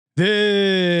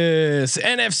This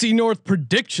NFC North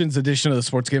predictions edition of the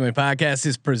Sports Gambling Podcast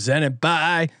is presented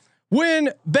by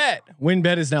WynnBET.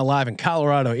 WynnBET is now live in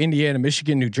Colorado, Indiana,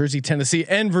 Michigan, New Jersey, Tennessee,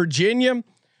 and Virginia.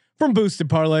 From boosted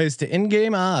parlays to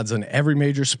in-game odds on every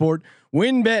major sport,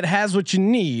 WynnBET has what you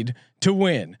need to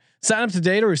win. Sign up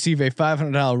today to receive a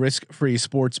 $500 risk-free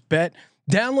sports bet.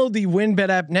 Download the WynnBET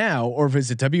app now or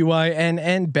visit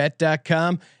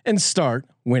wynnbet.com and start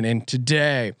winning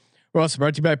today. We're also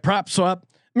brought to you by PropSwap,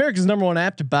 America's #1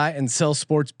 app to buy and sell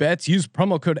sports bets. Use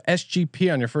promo code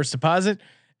SGP on your first deposit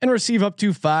and receive up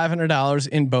to $500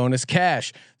 in bonus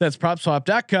cash. That's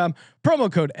PropSwap.com, promo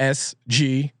code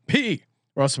SGP.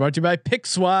 We're also brought to you by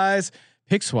Pickswise.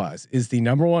 Pickswise is the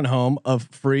 #1 home of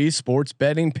free sports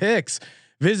betting picks.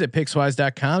 Visit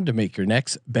Pickswise.com to make your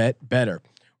next bet better.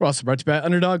 We're also brought to you by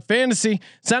Underdog Fantasy.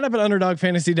 Sign up at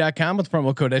UnderdogFantasy.com with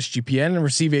promo code SGPN and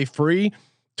receive a free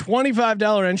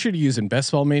 $25 entry to use in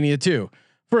Best Ball Mania 2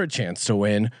 for a chance to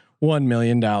win $1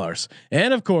 million.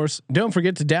 And of course, don't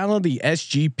forget to download the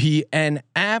SGPN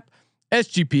app.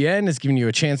 SGPN is giving you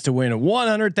a chance to win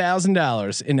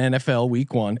 $100,000 in NFL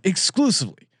Week 1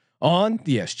 exclusively on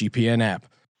the SGPN app.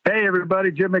 Hey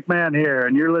everybody, Jim McMahon here,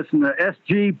 and you're listening to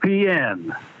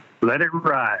SGPN. Let it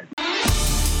ride.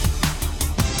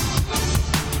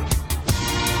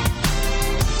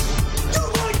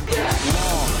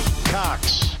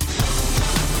 Cox.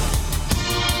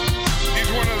 He's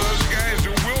one of those guys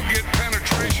who will get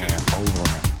penetration. Over.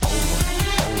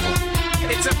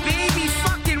 It's a baby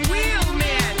fucking wheel,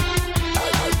 man.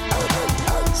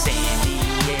 San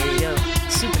Diego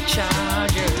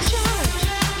Superchargers.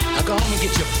 Now go home and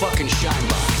get your fucking shine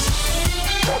box.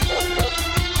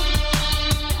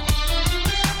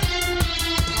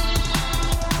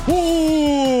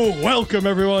 Ooh, welcome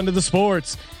everyone to the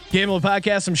Sports Gambling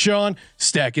Podcast. I'm Sean,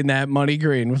 stacking that money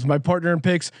green with my partner in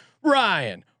picks,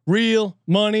 Ryan. Real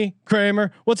money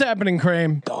Kramer. What's happening,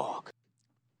 Kramer?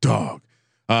 Dog.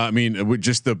 I mean, with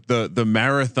just the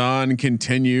marathon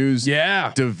continues.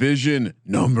 Yeah. Division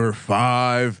number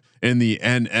 5 in the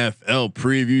NFL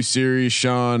preview series,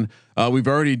 Sean. We've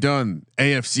already done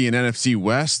AFC and NFC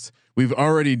West. We've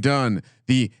already done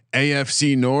the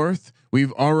AFC North.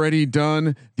 We've already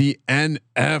done the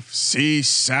NFC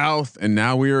South, and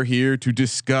now we are here to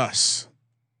discuss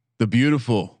the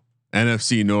beautiful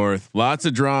NFC North. Lots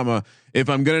of drama. If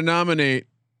I'm going to nominate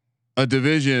a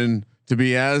division to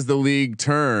be as the league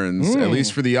turns, at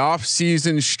least for the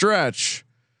off-season stretch,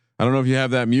 I don't know if you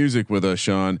have that music with us,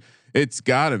 Sean. It's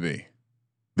got to be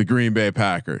the Green Bay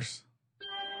Packers.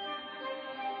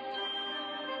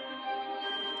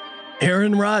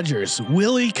 Aaron Rodgers,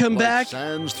 will he come back?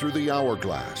 Sands through the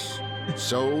hourglass.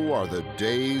 So are the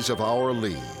days of our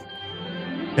league.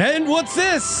 And what's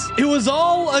this? It was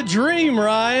all a dream,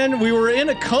 Ryan. We were in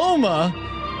a coma,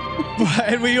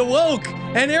 and we awoke.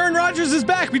 And Aaron Rodgers is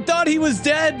back. We thought he was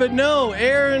dead, but no,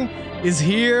 Aaron is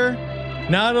here.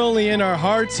 Not only in our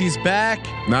hearts, he's back.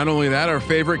 Not only that, our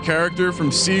favorite character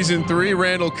from season 3,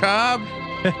 Randall Cobb,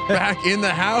 back in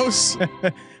the house.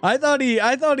 I thought he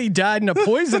died in a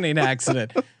poisoning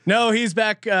accident. No, he's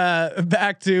back to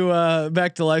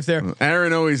life there.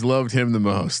 Aaron always loved him the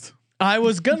most. I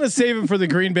was gonna save it for the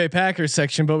Green Bay Packers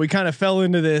section, but we kind of fell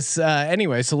into this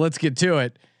anyway. So let's get to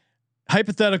it.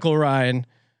 Hypothetical, Ryan.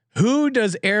 Who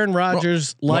does Aaron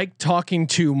Rodgers like talking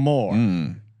to more?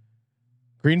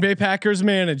 Green Bay Packers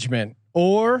management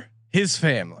or his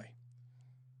family?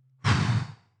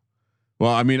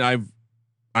 Well, I mean,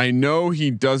 I know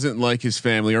he doesn't like his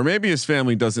family, or maybe his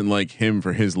family doesn't like him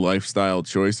for his lifestyle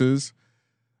choices.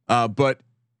 But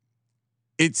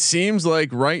it seems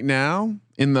like right now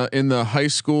in the high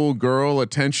school girl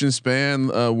attention span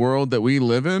world that we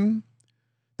live in,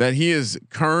 that he is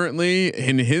currently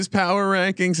in his power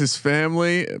rankings, his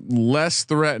family less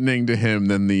threatening to him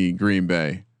than the Green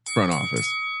Bay front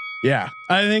office. Yeah,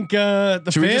 I think the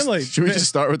family. Should we just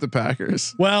start with the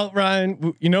Packers? Well,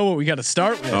 Ryan, you know what we got to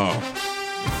start with. Oh.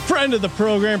 Friend of the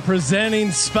program,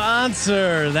 presenting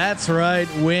sponsor. That's right,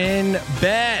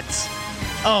 WynnBET.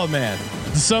 Oh man,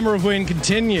 the summer of win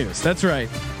continues. That's right,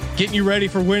 getting you ready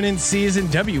for winning season,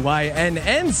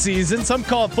 WYNN season. Some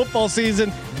call it football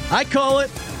season. I call it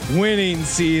winning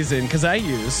season because I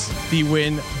use the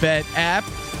WynnBET app.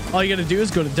 All you got to do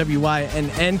is go to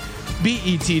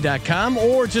wynnbet.com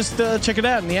or just check it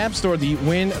out in the App Store, the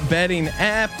Win Betting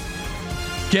app.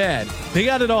 Gad, they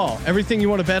got it all. Everything you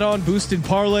want to bet on, boosted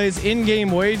parlays,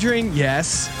 in-game wagering.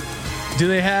 Yes. Do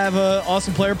they have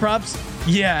awesome player props?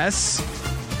 Yes.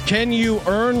 Can you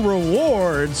earn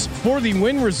rewards for the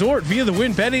Win Resort via the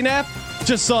Win Betting app?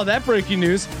 Just saw that breaking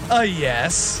news.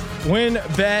 Yes.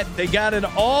 WynnBET, they got it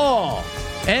all.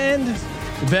 And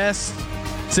the best,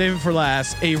 Save it for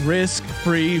last. A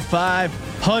risk-free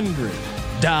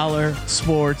 $500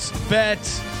 sports bet.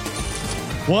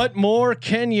 What more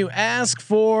can you ask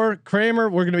for, Kramer?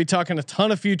 We're going to be talking a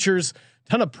ton of futures,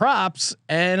 ton of props,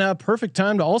 and a perfect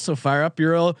time to also fire up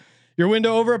your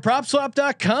window over at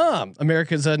PropSwap.com,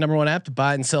 America's #1 app to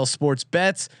buy and sell sports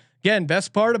bets. Again,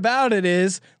 best part about it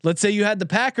is, let's say you had the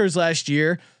Packers last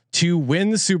year to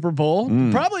win the Super Bowl.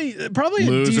 Probably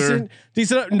Loser. a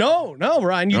decent. No,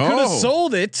 Ryan, you could have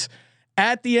sold it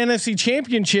at the NFC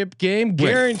Championship game,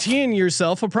 guaranteeing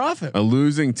yourself a profit. A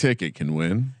losing ticket can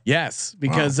win. Yes,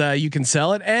 because you can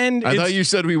sell it, and I thought you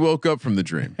said we woke up from the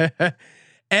dream.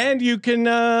 and you can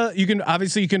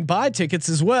obviously you can buy tickets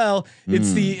as well.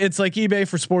 It's like eBay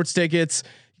for sports tickets.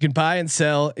 You can buy and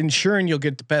sell, ensuring you'll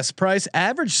get the best price.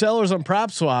 Average sellers on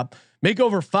PropSwap make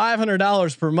over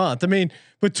 $500 per month. I mean,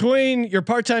 between your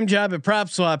part-time job at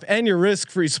PropSwap and your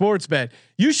risk-free sports bet,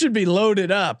 you should be loaded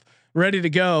up, ready to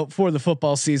go for the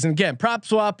football season. Again,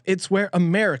 PropSwap, it's where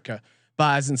America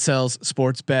buys and sells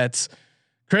sports bets.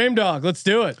 Cream Dog, let's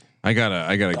do it. I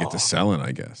gotta get to selling,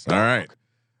 I guess. All right.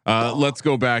 Let's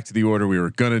go back to the order we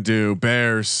were gonna do.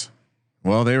 Bears.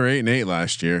 Well, they were 8-8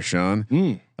 last year, Sean.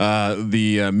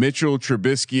 The Mitchell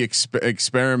Trubisky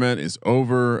experiment is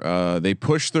over. They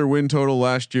pushed their win total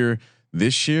last year.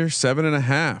 This year,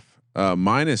 7.5,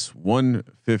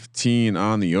 -115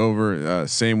 on the over.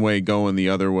 Same way going the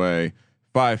other way.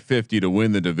 550 to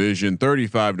win the division,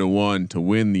 35-1 to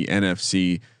win the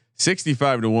NFC,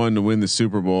 65-1 to win the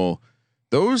Super Bowl.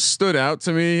 Those stood out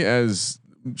to me as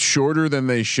shorter than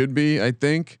they should be, I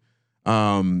think.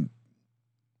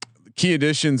 Key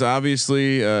additions,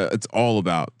 obviously, it's all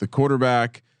about the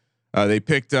quarterback. They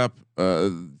picked up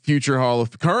current Hall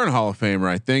of Famer,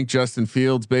 I think, Justin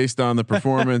Fields, based on the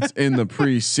performance in the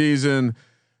preseason.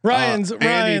 Ryan's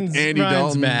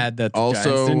Dalton mad that the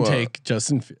also Giants didn't take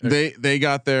Justin. They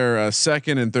got their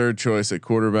second and third choice at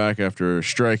quarterback after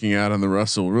striking out on the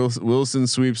Russell Wilson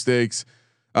sweepstakes.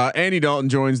 Andy Dalton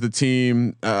joins the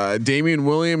team. Damian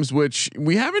Williams, which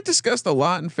we haven't discussed a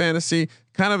lot in fantasy,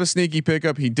 kind of a sneaky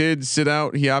pickup. He did sit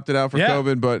out. He opted out for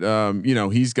COVID, but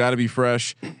he's got to be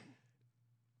fresh.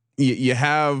 You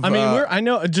have. I mean, I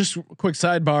know. Just a quick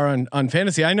sidebar on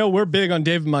fantasy. I know we're big on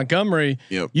David Montgomery.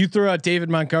 Yep. You threw out David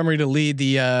Montgomery to lead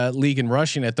the league in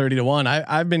rushing at 30-1.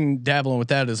 I've been dabbling with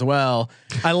that as well.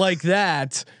 I like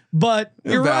that, but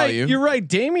you're value. right. You're right.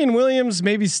 Damian Williams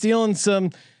maybe stealing some.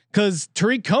 Because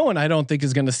Tariq Cohen, I don't think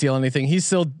is going to steal anything. He's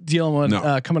still dealing with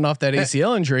coming off that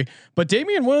ACL injury. But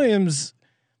Damian Williams,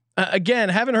 again,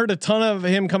 haven't heard a ton of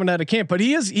him coming out of camp. But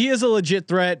he is a legit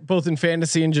threat both in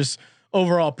fantasy and just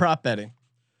overall prop betting.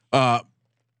 Yeah,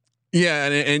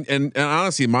 and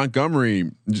honestly,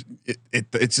 Montgomery,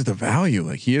 it's just the value.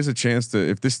 Like, he has a chance to,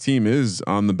 if this team is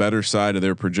on the better side of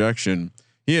their projection,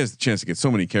 he has a chance to get so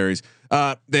many carries.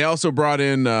 They also brought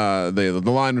in the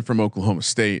lineman from Oklahoma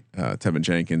State, Tevin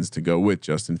Jenkins, to go with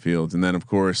Justin Fields, and then of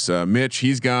course Mitch.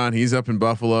 He's gone. He's up in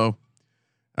Buffalo.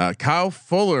 Kyle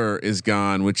Fuller is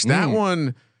gone, which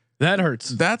that hurts.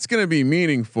 That's going to be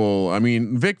meaningful. I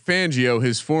mean, Vic Fangio,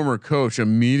 his former coach,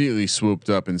 immediately swooped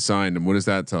up and signed him. What does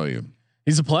that tell you?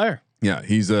 He's a player. Yeah,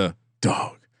 he's a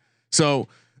dog. So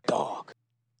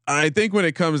I think when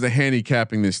it comes to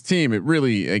handicapping this team, it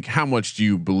really, like, how much do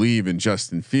you believe in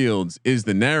Justin Fields is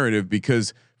the narrative,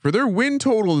 because for their win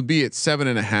total to be at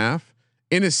 7.5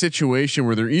 in a situation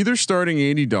where they're either starting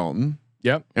Andy Dalton.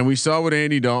 Yep. And we saw what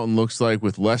Andy Dalton looks like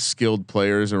with less skilled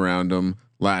players around him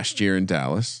last year in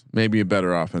Dallas, maybe a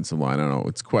better offensive line. I don't know.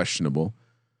 It's questionable.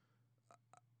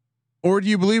 Or do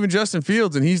you believe in Justin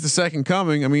Fields and he's the second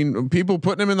coming? I mean, people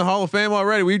putting him in the Hall of Fame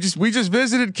already. We just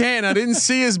visited Canton. I didn't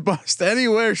see his bust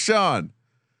anywhere, Sean.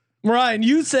 Ryan,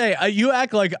 you say you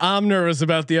act like I'm nervous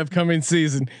about the upcoming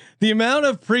season. The amount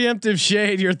of preemptive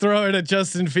shade you're throwing at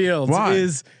Justin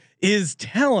Fields is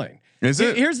telling. Is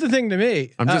it? Here's the thing to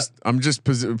me. I'm just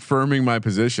firming my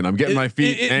position. I'm getting my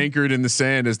feet anchored in the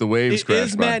sand as the waves crash.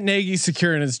 Is Matt Nagy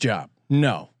securing his job?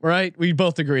 No, right? We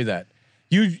both agree that.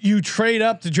 You trade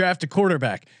up to draft a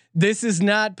quarterback. This is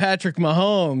not Patrick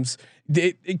Mahomes,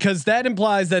 because that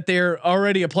implies that they're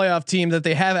already a playoff team, that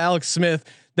they have Alex Smith,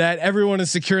 that everyone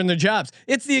is securing their jobs.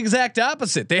 It's the exact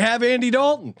opposite. They have Andy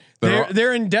Dalton.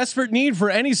 They're in desperate need for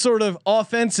any sort of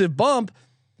offensive bump.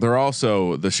 They're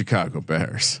also the Chicago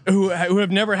Bears, who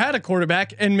have never had a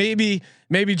quarterback, and maybe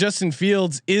Justin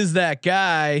Fields is that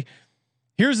guy.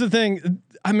 Here's the thing.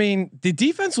 I mean, the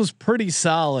defense was pretty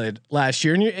solid last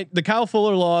year, and the Kyle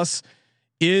Fuller loss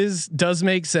does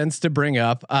make sense to bring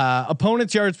up.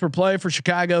 Opponents' yards per play for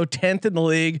Chicago, 10th in the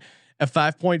league at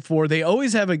 5.4. They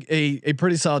always have a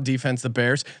pretty solid defense, the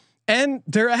Bears, and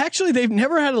they've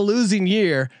never had a losing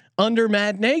year under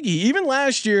Matt Nagy. Even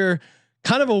last year,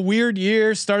 kind of a weird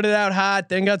year. Started out hot,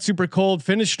 then got super cold.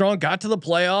 Finished strong, got to the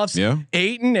playoffs. Yeah,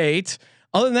 8-8.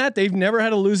 Other than that, they've never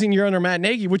had a losing year under Matt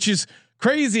Nagy, which is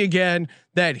crazy again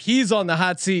that he's on the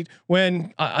hot seat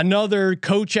when another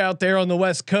coach out there on the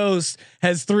West Coast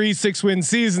has 3 6-win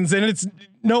seasons, and it's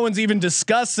no one's even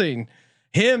discussing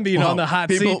him being on the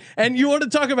hot seat. And you want to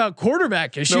talk about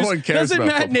quarterback issues? No one cares. Doesn't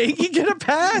Matt Nagy get a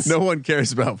pass? No one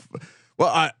cares about.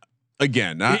 Well,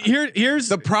 here's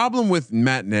the problem with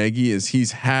Matt Nagy is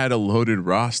he's had a loaded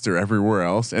roster everywhere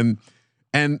else, and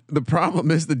the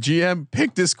problem is the GM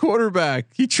picked his quarterback.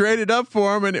 He traded up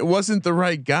for him, and it wasn't the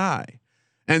right guy.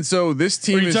 And so this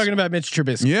team is talking about Mitch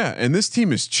Trubisky. Yeah, and this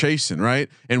team is chasing, right?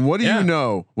 And what do you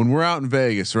know when we're out in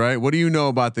Vegas, right? What do you know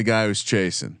about the guy who's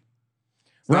chasing?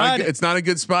 It's not a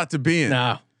good spot to be in.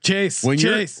 No. Chase. When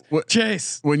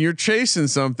you're chasing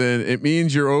something, it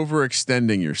means you're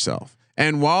overextending yourself.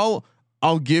 And while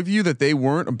I'll give you that they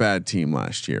weren't a bad team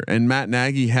last year, and Matt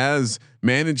Nagy has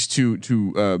managed to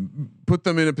put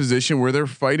them in a position where they're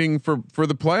fighting for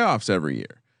the playoffs every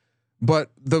year.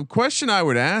 But the question I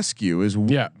would ask you is,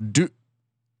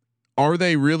 are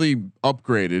they really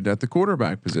upgraded at the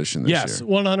quarterback position this year? Yes,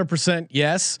 100%.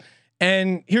 Yes.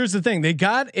 And here's the thing: they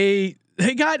got 8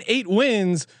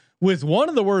 wins with one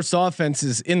of the worst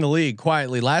offenses in the league.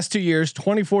 Quietly, last 2 years,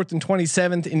 24th and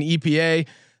 27th in EPA.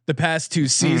 The past 2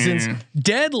 seasons,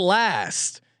 dead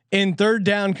last in third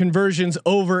down conversions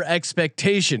over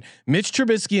expectation. Mitch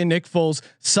Trubisky and Nick Foles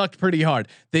sucked pretty hard.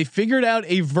 They figured out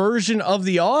a version of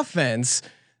the offense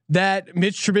that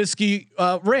Mitch Trubisky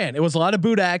ran. It was a lot of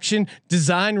boot action,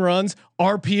 design runs,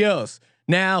 RPOs.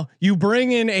 Now you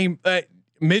bring in a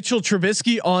Mitchell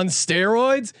Trubisky on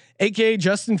steroids, aka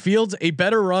Justin Fields, a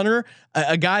better runner,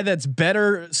 a guy that's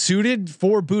better suited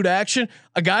for boot action,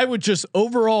 a guy with just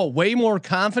overall way more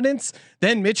confidence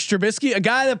than Mitch Trubisky, a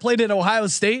guy that played at Ohio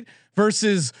State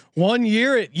versus 1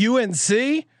 year at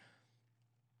UNC.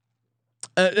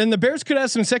 And the Bears could have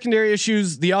some secondary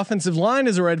issues. The offensive line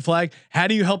is a red flag. How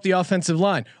do you help the offensive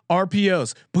line?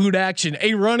 RPOs, boot action,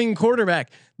 a running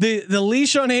quarterback. The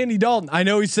leash on Andy Dalton. I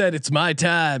know he said it's my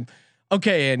time.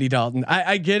 Okay, Andy Dalton,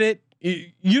 I get it.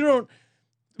 You don't.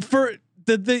 For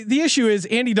the issue is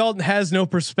Andy Dalton has no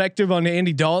perspective on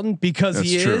Andy Dalton because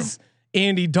he is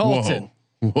Andy Dalton.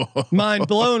 Whoa. Mind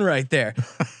blown right there.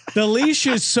 The leash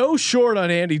is so short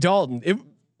on Andy Dalton.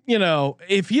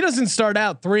 If he doesn't start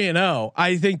out 3-0,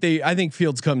 I think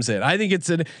Fields comes in. I think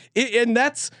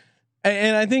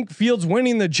and I think Fields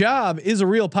winning the job is a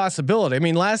real possibility. I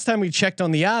mean, last time we checked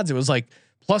on the odds, it was like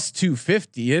plus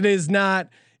 250. It is not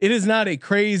a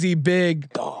crazy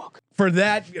big dog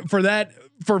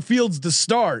for Fields to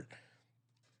start.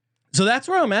 So that's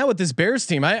where I'm at with this Bears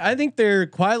team. I think they're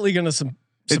quietly going to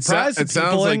surprise. It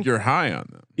sounds like you're high on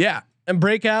them. Yeah. And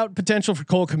breakout potential for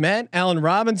Cole Kmet, Allen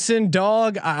Robinson,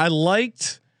 dog. I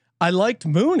liked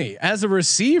Mooney as a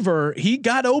receiver. He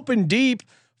got open deep.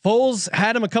 Foles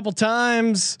had him a couple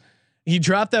times. He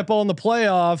dropped that ball in the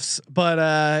playoffs,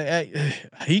 but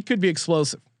he could be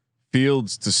explosive.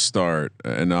 Fields to start,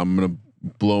 and I'm gonna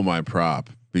blow my prop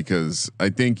because I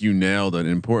think you nailed an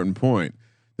important point.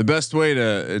 The best way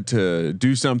to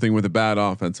do something with a bad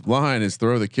offensive line is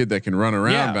throw the kid that can run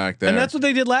around back there, and that's what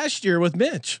they did last year with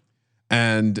Mitch.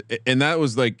 And that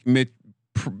was like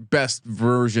best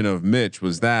version of Mitch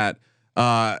was that.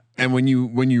 And when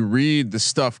you read the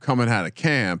stuff coming out of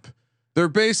camp, they're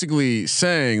basically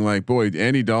saying like, boy,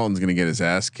 Andy Dalton's going to get his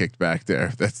ass kicked back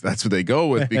there. That's what they go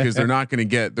with because they're not going to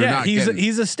get.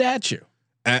 He's a statue.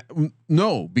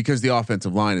 No, because the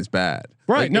offensive line is bad.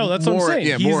 Right. No, that's what I'm saying.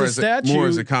 Yeah, he's more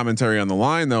as a commentary on the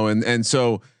line though, and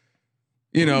so.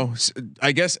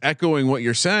 I guess echoing what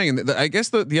you're saying, and I guess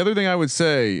the other thing I would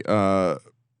say, part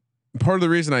of the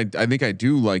reason I think I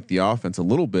do like the offense a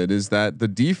little bit is that the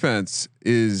defense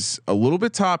is a little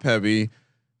bit top heavy.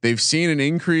 They've seen an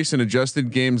increase in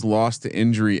adjusted games lost to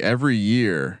injury every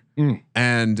year,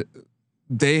 and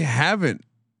they haven't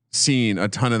seen a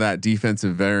ton of that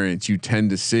defensive variance you tend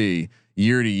to see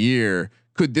year to year.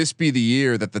 Could this be the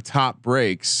year that the top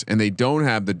breaks and they don't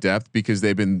have the depth because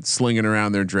they've been slinging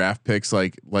around their draft picks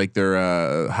like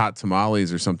they're hot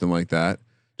tamales or something like that?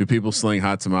 Do people sling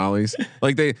hot tamales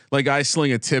like I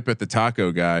sling a tip at the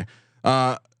taco guy?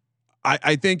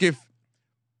 I think if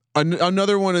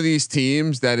another one of these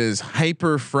teams that is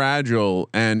hyper fragile,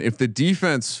 and if the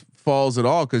defense falls at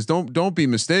all, because don't be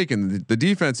mistaken, the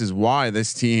defense is why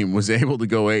this team was able to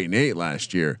go 8-8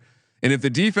 last year, and if the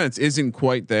defense isn't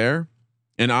quite there.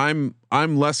 And I'm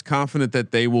less confident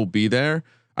that they will be there.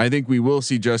 I think we will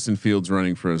see Justin Fields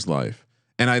running for his life,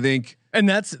 and I think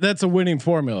that's a winning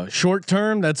formula. Short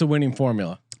term, that's a winning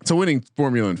formula. it's a winning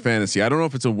formula in fantasy. I don't know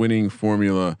if it's a winning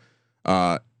formula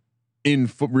in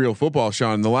real football,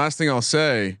 Sean. The last thing I'll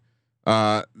say,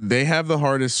 they have the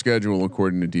hardest schedule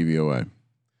according to DVOA.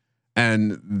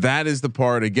 And that is the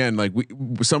part, again, like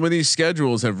some of these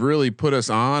schedules have really put us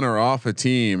on or off a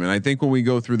team. And I think when we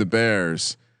go through the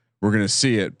Bears, we're going to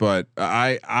see it, but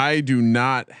I'm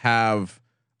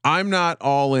not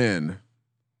all in,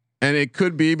 and it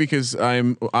could be because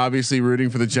I'm obviously rooting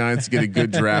for the Giants to get a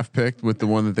good draft pick with the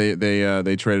one that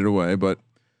they traded away. But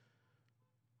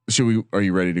are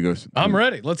you ready to go? I'm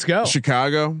ready. Let's go.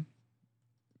 Chicago,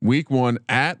 week 1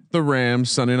 at the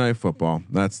Rams, Sunday Night Football.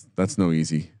 That's no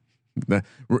easy.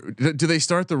 Do they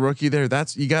start the rookie there?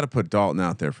 You got to put Dalton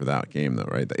out there for that game though,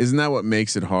 right? Isn't that what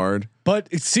makes it hard? But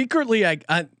secretly,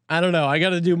 I don't know. I got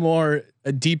to do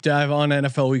a deep dive on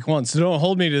NFL Week 1. So don't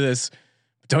hold me to this.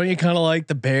 Don't you kind of like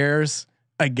the Bears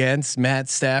against Matt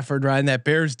Stafford, Ryan? That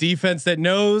Bears defense that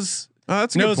knows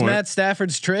Matt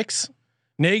Stafford's tricks.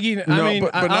 Nagy,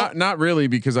 but not really,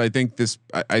 because I think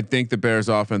the Bears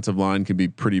offensive line can be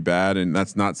pretty bad, and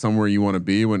that's not somewhere you want to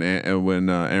be when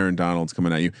Aaron Donald's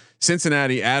coming at you.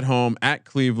 Cincinnati at home, at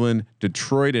Cleveland,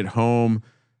 Detroit at home.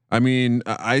 I mean,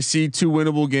 I see 2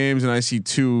 winnable games and I see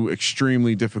 2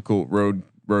 extremely difficult road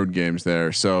games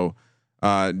there. So,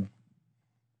 could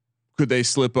they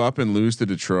slip up and lose to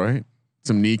Detroit?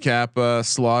 Some kneecap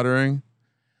slaughtering.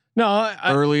 No,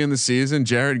 early in the season,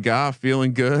 Jared Goff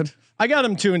feeling good. I got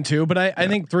him 2-2, but I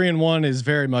think 3-1 is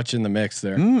very much in the mix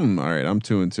there. All right, I'm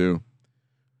 2-2.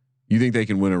 You think they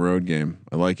can win a road game?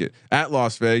 I like it. At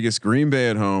Las Vegas, Green Bay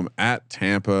at home, at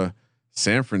Tampa,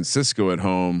 San Francisco at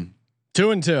home.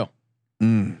 2-2.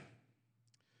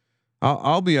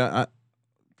 I'll be. I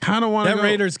kind of want that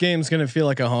Raiders game is going to feel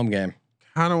like a home game.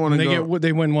 Kind of want to go.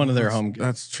 They win one of their home games.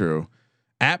 That's true.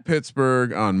 At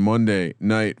Pittsburgh on Monday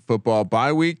Night Football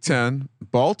by week 10.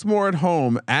 Baltimore at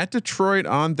home, at Detroit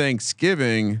on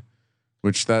Thanksgiving,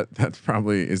 which that's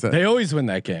probably is that they always win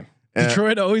that game.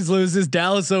 Detroit always loses.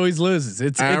 Dallas always loses.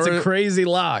 It's a crazy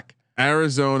lock.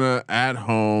 Arizona at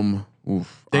home.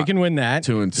 Oof, they can win that.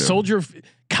 2-2.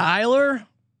 Kyler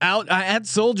out at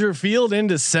Soldier Field in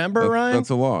December. Ryan,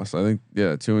 that's a loss. I think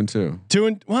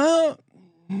 2-2. Well,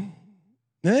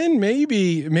 then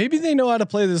maybe they know how to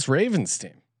play this Ravens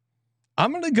team.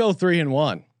 I'm gonna go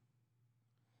 3-1.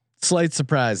 Slight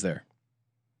surprise there.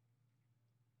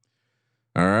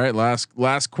 All right,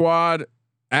 last quad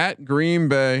at Green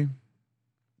Bay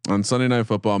on Sunday Night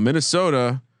Football.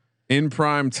 Minnesota in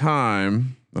prime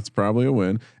time. That's probably a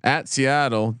win. At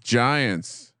Seattle,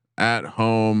 Giants at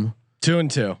home.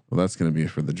 2-2. Well, that's going to be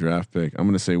for the draft pick. I'm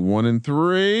going to say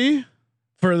 1-3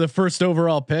 for the first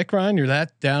overall pick. Ryan, you're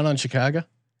that down on Chicago?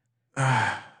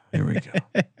 Here we go.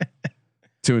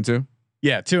 2-2.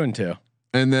 Yeah, 2-2.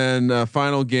 And then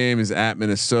final game is at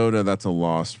Minnesota. That's a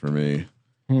loss for me.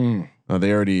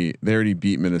 They already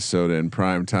beat Minnesota in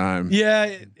prime time.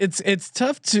 Yeah, it's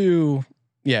tough to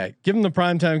give them the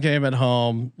primetime game at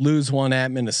home, lose one at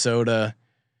Minnesota.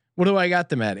 What do I got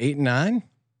them at? 8-9?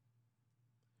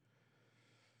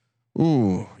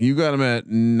 Ooh, you got them at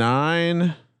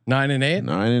 9. 9-8.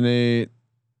 9-8.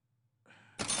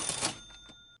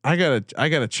 I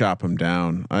gotta chop them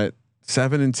down.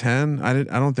 7-10. I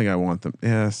don't think I want them.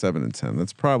 Yeah, 7-10.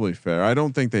 That's probably fair. I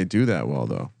don't think they do that well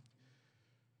though.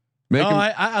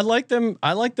 I like them.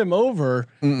 I like them over.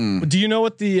 Do you know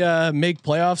what the make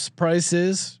playoffs price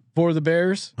is for the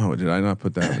Bears? Oh, did I not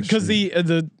put that? Because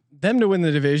them to win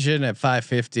the division at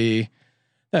 550,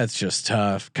 that's just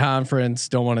tough. Conference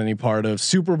don't want any part of.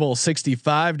 Super Bowl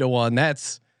 65-1.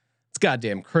 It's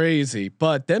goddamn crazy.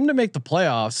 But them to make the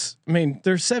playoffs, I mean,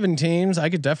 there's 7 teams. I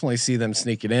could definitely see them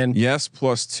sneaking in. Yes,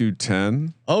 plus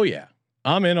 210. Oh yeah,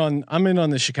 I'm in on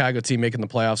the Chicago team making the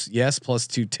playoffs. Yes, plus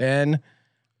 210.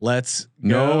 Let's go.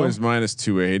 No is minus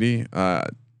 280.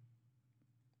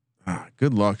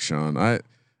 Good luck, Sean. I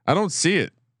don't see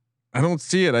it. I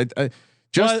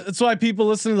just that's why people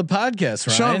listen to the podcast,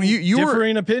 right? Sean, you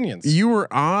differing opinions. You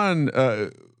were on.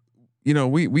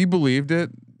 We believed it.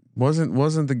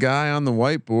 Wasn't the guy on the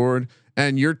whiteboard?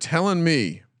 And you're telling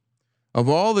me, of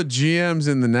all the GMs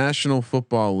in the National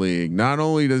Football League, not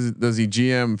only does he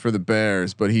GM for the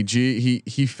Bears, but he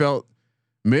felt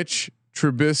Mitch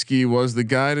Trubisky was the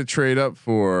guy to trade up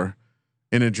for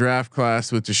in a draft class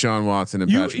with Deshaun Watson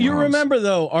and Patrick Mahomes. You remember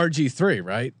though RG3,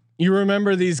 right? You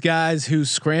remember these guys who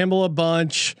scramble a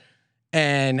bunch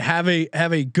and have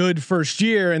a good first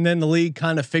year, and then the league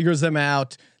kind of figures them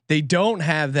out. They don't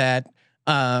have that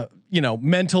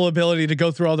mental ability to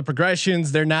go through all the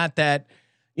progressions. They're not that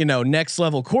next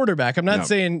level quarterback. I'm not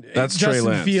saying that's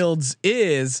Justin Fields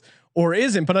is or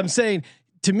isn't, but I'm saying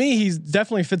to me, he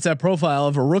definitely fits that profile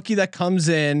of a rookie that comes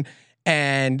in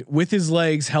and with his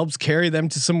legs helps carry them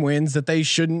to some wins that they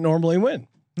shouldn't normally win.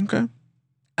 Okay.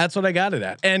 That's what I got it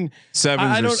at. And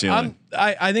Seven's your ceiling.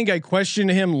 I think I question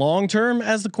him long term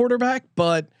as the quarterback,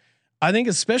 but I think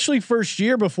especially first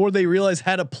year before they realize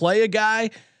how to play a guy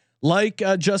like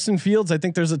Justin Fields, I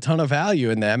think there's a ton of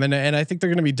value in them, and I think they're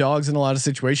going to be dogs in a lot of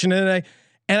situations. And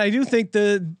I do think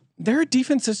their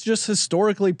defense is just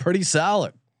historically pretty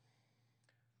solid.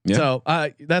 Yeah. So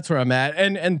that's where I'm at.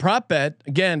 And prop bet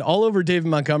again all over David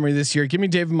Montgomery this year. Give me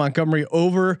David Montgomery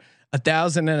over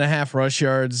 1,500 rush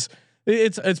yards.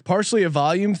 It's partially a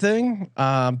volume thing,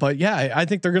 but yeah, I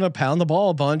think they're going to pound the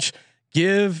ball a bunch.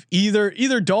 Give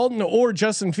either Dalton or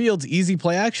Justin Fields easy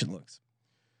play action looks.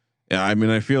 Yeah, I mean,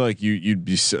 I feel like you'd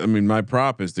be. I mean, my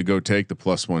prop is to go take the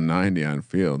plus 190 on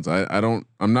Fields. I'm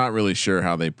not really sure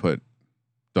how they put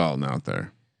Dalton out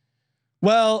there.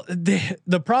 Well,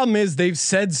 the problem is they've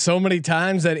said so many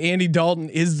times that Andy Dalton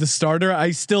is the starter.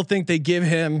 I still think they give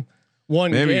him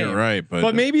one game. Maybe you're right,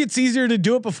 but maybe it's easier to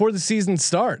do it before the season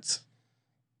starts.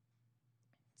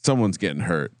 Someone's getting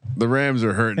hurt. The Rams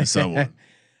are hurting someone.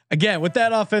 Again, with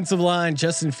that offensive line,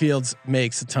 Justin Fields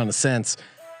makes a ton of sense.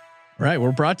 All right,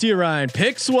 we're brought to you, Ryan.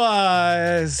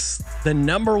 PicksWise, the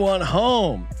 #1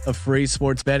 home of free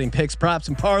sports betting picks, props,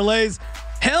 and parlays,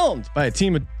 helmed by a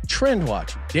team of trend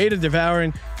watching, data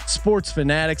devouring sports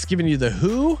fanatics, giving you the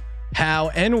who, how,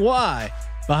 and why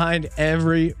behind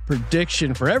every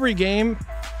prediction for every game.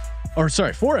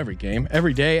 For every game,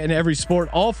 every day, and every sport,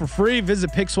 all for free.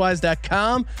 Visit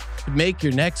PicksWise.com to make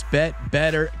your next bet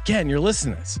better. Again, you're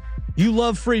listening to this. You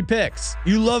love free picks.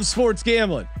 You love sports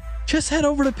gambling. Just head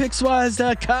over to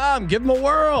PicksWise.com. Give them a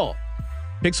whirl.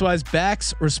 PicksWise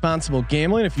backs responsible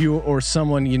gambling. If you or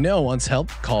someone you know wants help,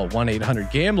 call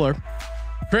 1-800-GAMBLER.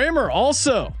 Kramer,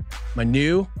 also my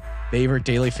new favorite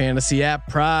daily fantasy app,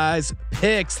 Prize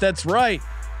Picks. That's right.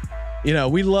 You know,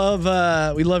 we love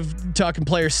talking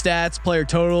player stats, player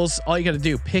totals. All you got to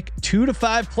do, pick 2 to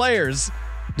 5 players,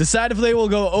 decide if they will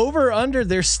go over or under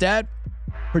their stat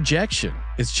projection.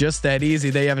 It's just that easy.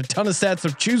 They have a ton of stats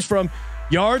to choose from: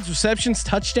 yards, receptions,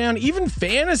 touchdown, even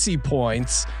fantasy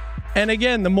points. And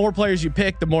again, the more players you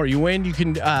pick, the more you win. You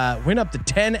can win up to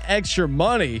 10 extra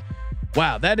money.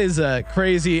 Wow, that is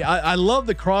crazy. I love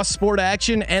the cross sport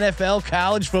action: NFL,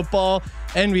 college football,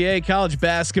 NBA, college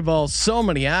basketball. So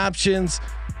many options.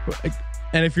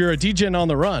 And if you're a DJ on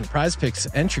the run, Prize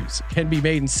Picks entries can be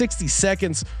made in 60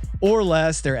 seconds or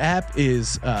less. Their app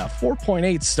is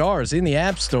 4.8 stars in the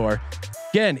App Store.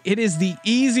 Again, it is the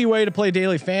easy way to play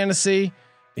daily fantasy.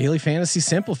 Daily fantasy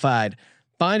simplified.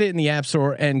 Find it in the App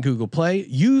Store and Google Play.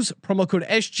 Use promo code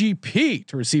SGP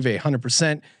to receive a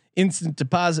 100% instant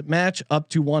deposit match up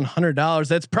to $100.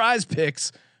 That's Prize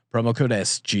Picks, promo code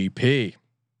SGP.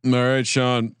 All right,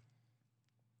 Sean.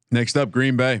 Next up,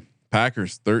 Green Bay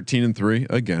Packers 13-3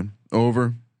 again,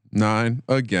 over 9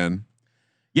 again.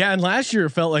 Yeah, and last year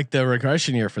felt like the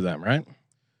regression year for them, right?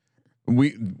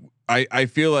 I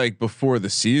feel like before the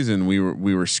season we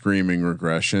were screaming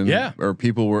regression. Yeah, or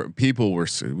people were.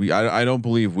 I don't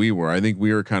believe we were. I think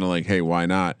we were kind of like, hey, why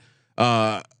not?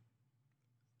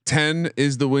 10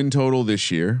 is the win total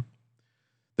this year.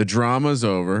 The drama's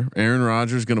over. Aaron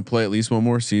Rodgers going to play at least one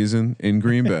more season in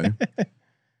Green Bay.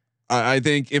 I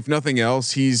think if nothing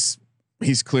else, he's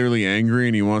clearly angry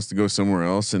and he wants to go somewhere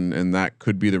else, and that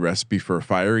could be the recipe for a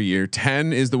fiery year.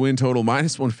 10 is the win total,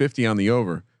 -150 on the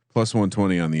over,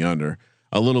 +120 on the under.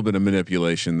 A little bit of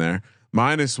manipulation there.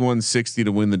 -160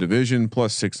 to win the division,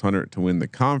 +600 to win the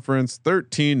conference.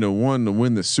 13-1 to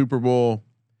win the Super Bowl.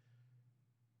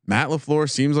 Matt LaFleur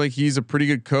seems like he's a pretty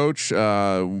good coach.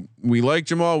 We like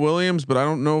Jamal Williams, but I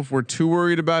don't know if we're too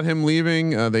worried about him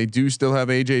leaving. They do still have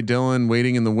AJ Dillon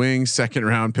waiting in the wings, 2nd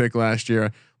round pick last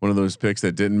year. One of those picks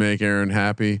that didn't make Aaron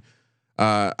happy.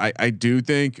 I do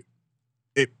think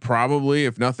it probably,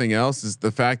 if nothing else, is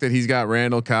the fact that he's got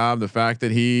Randall Cobb, the fact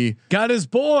that he got his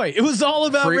boy. It was all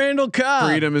about Randall Cobb.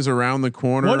 Freedom is around the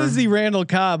corner. What is the Randall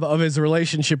Cobb of his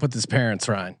relationship with his parents,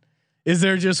 Ryan? Is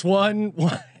there just one?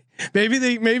 Maybe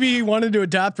he wanted to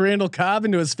adopt Randall Cobb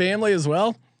into his family as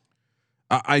well.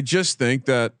 I just think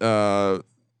that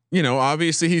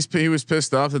obviously he was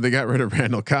pissed off that they got rid of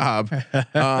Randall Cobb,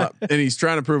 and he's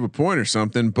trying to prove a point or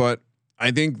something. But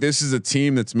I think this is a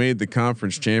team that's made the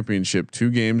conference championship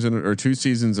 2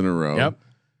 seasons in a row.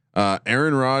 Yep.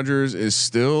 Aaron Rodgers is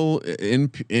still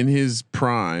in his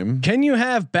prime. Can you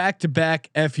have back-to-back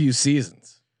FU seasons?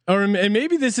 And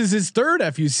maybe this is his 3rd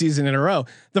FU season in a row.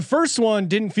 The first one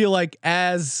didn't feel like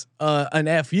as an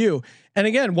FU. And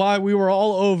again, why we were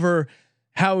all over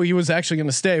how he was actually going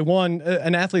to stay. One,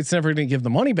 an athlete's never going to give the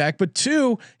money back, but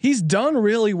two, he's done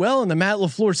really well in the Matt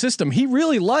LaFleur system. He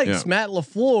really likes Matt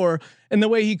LaFleur and the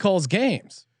way he calls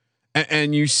games.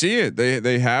 And you see it.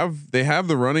 They have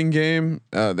the running game.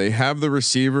 They have the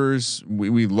receivers.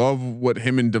 We love what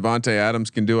him and Davante Adams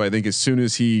can do. I think as soon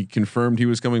as he confirmed he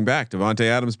was coming back, Davante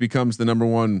Adams becomes the number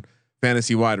one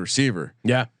fantasy wide receiver.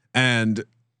 Yeah. And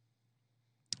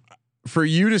for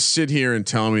you to sit here and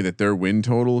tell me that their win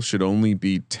total should only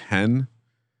be 10,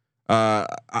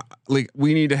 like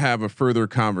we need to have a further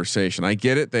conversation. I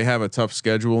get it. They have a tough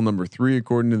schedule, number 3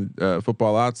 according to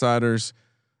Football Outsiders.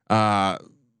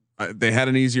 They had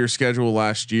an easier schedule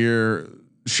last year.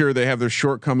 Sure, they have their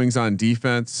shortcomings on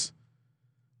defense,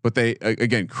 but they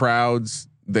again crowds.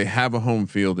 They have a home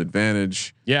field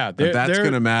advantage. Yeah, that's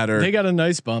going to matter. They got a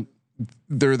nice bump.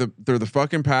 They're the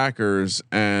fucking Packers,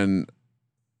 and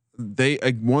they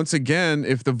once again,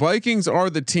 if the Vikings are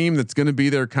the team that's going to be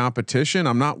their competition,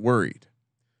 I'm not worried.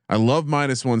 I love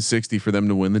 -160 for them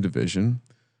to win the division.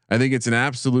 I think it's an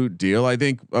absolute deal. I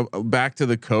think back to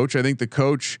the coach. I think the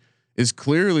coach is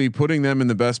clearly putting them in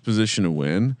the best position to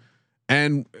win.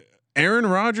 And Aaron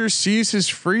Rodgers sees his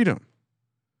freedom.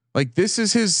 Like this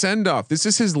is his send off. This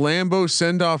is his Lambeau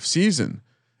send off season.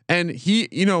 And he,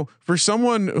 for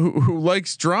someone who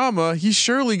likes drama, he's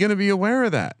surely going to be aware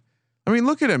of that. I mean,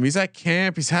 look at him. He's at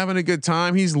camp. He's having a good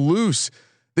time. He's loose.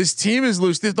 This team is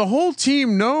loose. The whole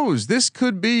team knows this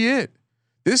could be it.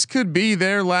 This could be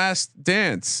their last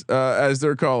dance, as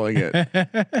they're calling it.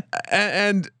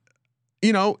 and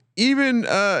even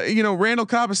Randall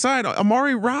Cobb aside,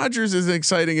 Amari Rodgers is an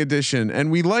exciting addition,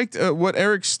 and we liked what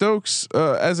Eric Stokes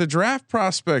as a draft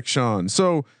prospect, Sean.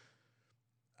 So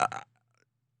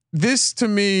this to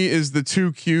me is the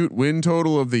too cute win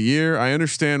total of the year. I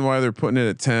understand why they're putting it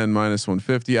at 10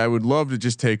 -150. I would love to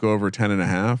just take over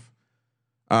 10.5.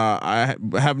 I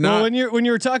have not. Well, when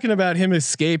you were talking about him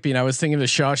escaping, I was thinking of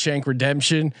Shawshank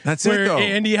Redemption. That's where it though.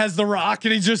 Andy has the rock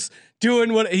and he's just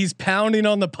doing what he's pounding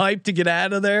on the pipe to get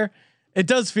out of there. It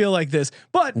does feel like this,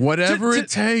 but whatever it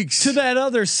takes. To that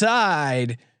other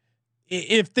side,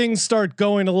 if things start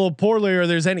going a little poorly or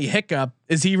there's any hiccup,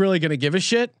 is he really going to give a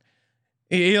shit?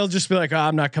 He'll just be like, "Oh,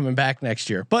 I'm not coming back next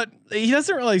year." But he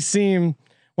doesn't really seem,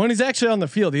 when he's actually on the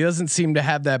field, he doesn't seem to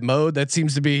have that mode. That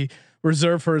seems to be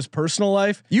reserved for his personal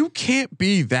life. You can't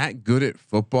be that good at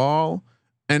football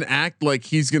and act like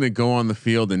he's going to go on the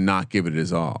field and not give it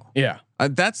his all. Yeah.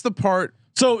 That's the part.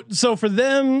 So for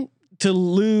them to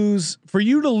lose, for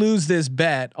you to lose this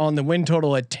bet on the win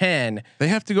total at 10, they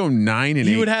have to go 9-8.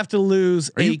 You would have to lose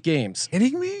 8 games.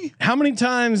 Kidding me? How many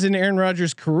times in Aaron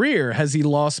Rodgers' career has he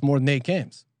lost more than 8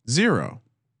 games? 0.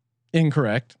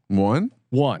 Incorrect. 1.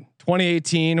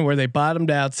 2018, where they bottomed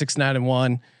out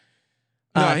 6-9-1.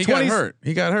 No, he got hurt.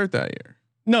 He got hurt that year.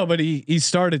 No, but he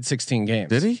started 16 games.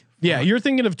 Did he? Yeah, you're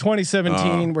thinking of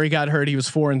 2017 where he got hurt. He was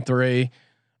 4-3.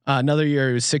 Another year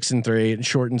he was 6-3 in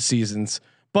shortened seasons.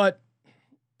 But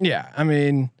yeah, I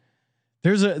mean,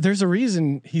 there's a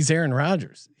reason he's Aaron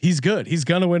Rodgers. He's good. He's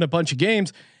gonna win a bunch of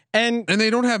games, and they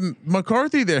don't have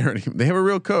McCarthy there. They have a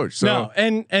real coach. So. No,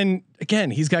 and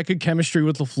again, he's got good chemistry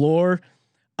with LaFleur.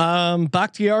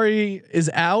 Bakhtiari is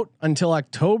out until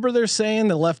October. They're saying,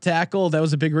 the left tackle. That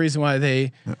was a big reason why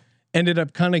they ended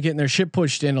up kind of getting their shit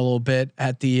pushed in a little bit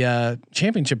at the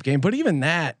championship game. But even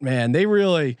that, man, they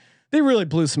really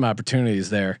blew some opportunities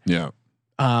there. Yeah.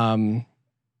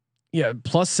 Yeah.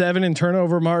 +7 in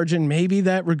turnover margin. Maybe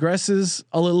that regresses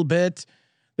a little bit.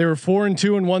 They were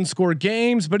 4-2 in 1-score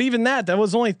games, but even that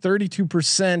was only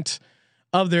 32%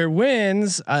 of their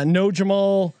wins. No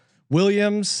Jamal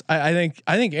Williams. I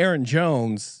think Aaron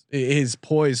Jones is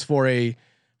poised for a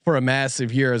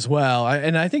massive year as well.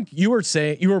 And I think you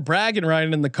were bragging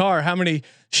riding in the car how many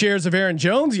shares of Aaron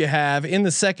Jones you have in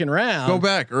the second round. Go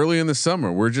back early in the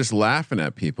summer. We're just laughing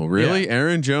at people. Really? Yeah.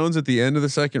 Aaron Jones at the end of the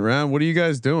second round. What are you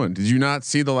guys doing? Did you not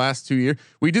see the last 2 years?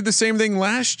 We did the same thing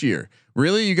last year.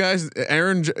 Really? You guys,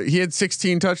 he had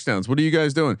 16 touchdowns. What are you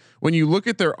guys doing? When you look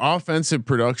at their offensive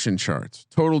production charts,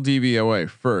 total DVOA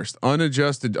first,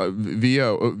 unadjusted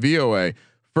VOA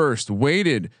first,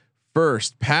 weighted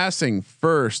first, passing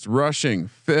first, rushing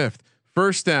fifth,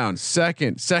 first down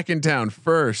second, second down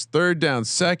first, third down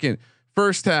second,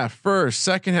 first half first,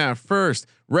 second half first,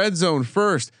 red zone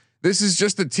first. This is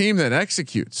just a team that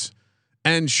executes.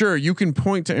 And sure, you can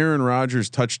point to Aaron Rodgers'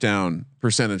 touchdown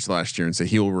percentage last year and say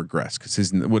he will regress because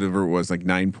his whatever it was, like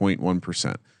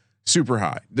 9.1%, super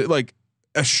high, like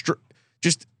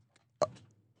just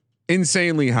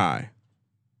insanely high.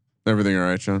 Everything all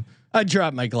right, Sean? I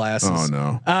dropped my glasses. Oh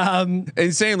no.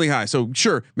 Insanely high. So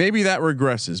sure, maybe that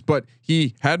regresses, but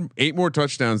he had 8 more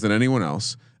touchdowns than anyone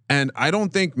else. And I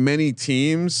don't think many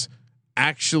teams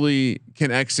actually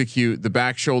can execute the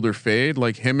back shoulder fade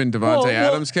like him and Devontae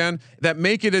Adams can, that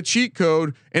make it a cheat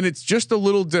code. And it's just a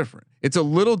little different. It's a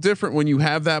little different when you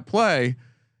have that play.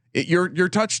 Your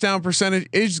touchdown percentage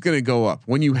is going to go up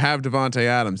when you have Devontae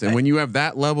Adams and when you have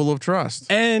that level of trust.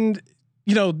 And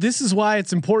this is why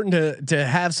it's important to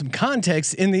have some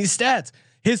context in these stats.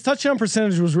 His touchdown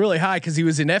percentage was really high because he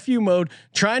was in FU mode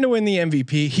trying to win the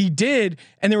MVP. He did,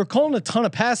 and they were calling a ton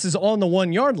of passes on the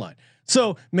 1 yard line.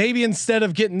 So maybe instead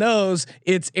of getting those,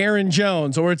 it's Aaron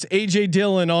Jones or it's AJ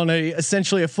Dillon on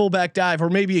essentially a fullback dive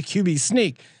or maybe a QB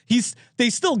sneak. They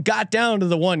still got down to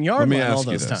the 1 yard line all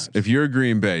those times. If you're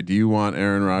Green Bay, do you want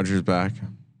Aaron Rodgers back?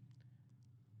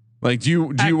 Like, do you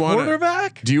want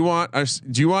quarterback? Do you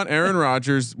want Aaron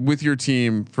Rodgers with your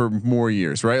team for more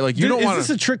years? Right? Like, you don't want. Is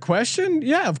this a trick question?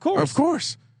 Yeah, of course. Of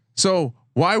course. So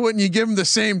why wouldn't you give him the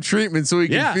same treatment so he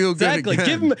can feel good again?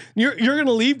 Give him. You're going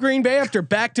to leave Green Bay after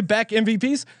back-to-back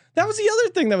MVPs. That was the other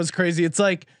thing that was crazy. It's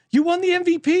like you won the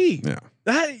MVP.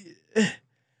 Yeah.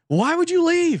 Why would you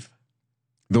leave?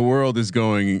 The world is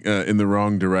going in the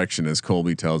wrong direction, as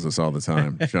Colby tells us all the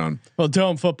time, Sean. Well,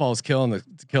 dome football is killing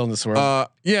this world.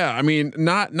 Yeah, I mean,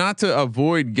 not to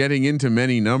avoid getting into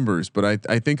many numbers, but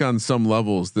I think on some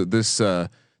levels that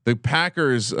the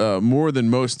Packers more than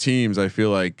most teams, I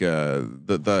feel like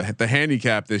the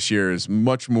handicap this year is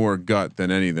much more gut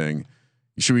than anything.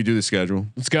 Should we do the schedule?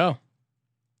 Let's go.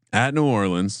 At New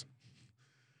Orleans.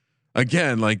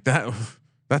 Again, like that.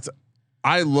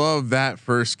 I love that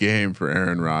first game for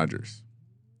Aaron Rodgers.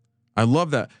 I love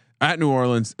that. At New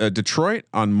Orleans, Detroit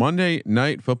on Monday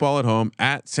Night Football at home,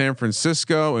 at San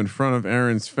Francisco in front of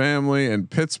Aaron's family, and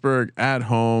Pittsburgh at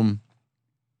home.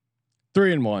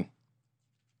 3-1.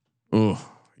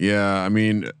 Oh yeah. I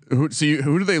mean, who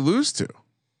do they lose to?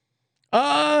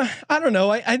 I don't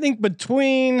know. I think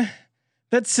between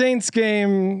that Saints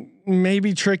game,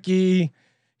 maybe tricky.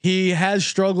 He has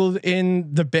struggled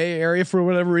in the Bay Area for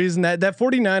whatever reason. That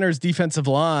 49ers defensive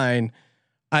line,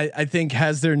 I think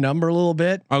has their number a little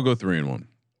bit. I'll go 3-1.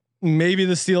 Maybe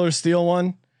the Steelers steal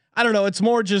one. I don't know. It's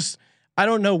more just, I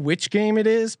don't know which game it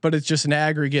is, but it's just an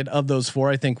aggregate of those 4.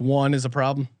 I think 1 is a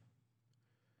problem.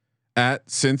 At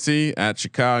Cincy, at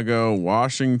Chicago,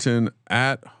 Washington,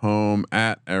 at home,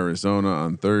 at Arizona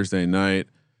on Thursday night.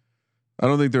 I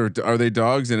don't think are they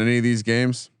dogs in any of these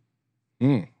games?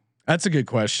 That's a good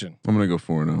question. I'm gonna go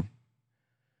 4-0.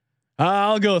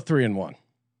 I'll go 3-1.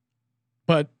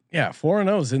 But yeah,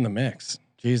 4-0 is in the mix.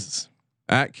 Jesus.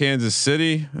 At Kansas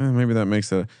City, maybe that makes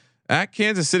that. At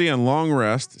Kansas City on long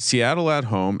rest. Seattle at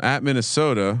home. At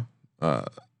Minnesota,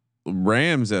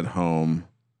 Rams at home.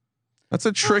 That's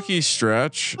a tricky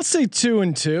stretch. Let's say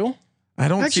 2-2. I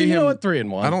don't actually see him at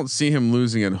 3-1. I don't see him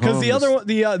losing at home because the other one,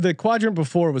 the quadrant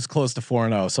before was close to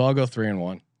 4-0. So I'll go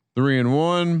 3-1.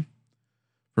 3-1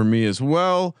 for me as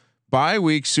well. Bye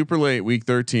week, super late, week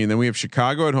 13. Then we have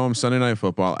Chicago at home, Sunday Night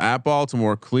Football, at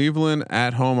Baltimore, Cleveland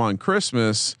at home on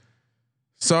Christmas.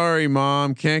 Sorry,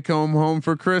 Mom, can't come home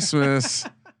for Christmas.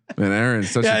 Man,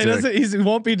 Aaron's such a dick. He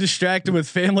won't be distracted with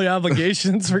family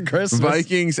obligations for Christmas.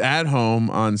 Vikings at home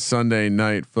on Sunday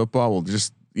Night Football.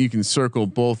 You can circle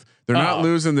both. They're not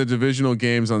losing the divisional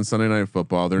games on Sunday Night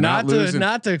Football. They're not losing.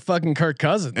 Not to fucking Kirk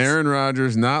Cousins. Aaron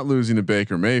Rodgers not losing to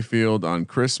Baker Mayfield on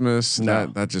Christmas. No.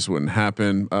 That just wouldn't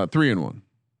happen. 3-1.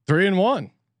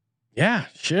 3-1. Yeah,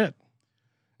 shit.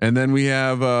 And then we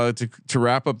have to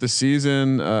wrap up the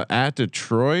season at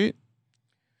Detroit.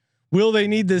 Will they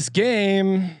need this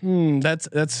game? That's.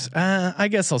 I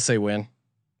guess I'll say win.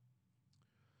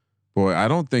 Boy, I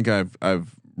don't think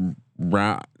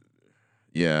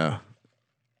yeah.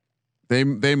 They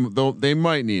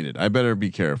might need it. I better be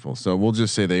careful. So we'll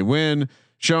just say they win.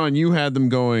 Sean, you had them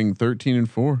going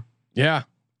 13-4. Yeah.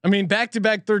 I mean,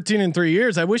 back-to-back 13 in 3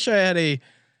 years. I wish I had a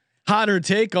hotter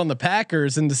take on the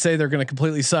Packers and to say they're going to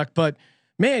completely suck, but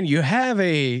man, you have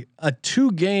a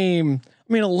 2-game,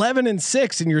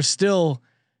 11-6 and you're still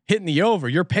hitting the over.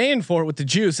 You're paying for it with the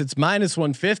juice. It's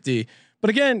 -150. But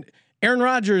again, Aaron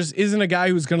Rodgers isn't a guy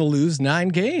who's going to lose 9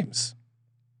 games.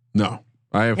 No.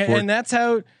 I have and that's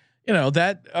how,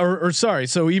 that or sorry.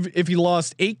 So even if you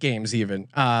lost 8 games, even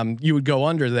you would go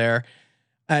under there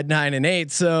at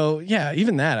 9-8. So yeah,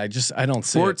 even that I don't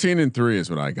see 14-3 is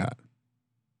what I got.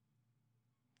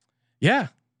 Yeah.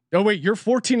 Oh wait, you're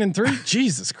 14-3.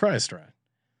 Jesus Christ, Ryan.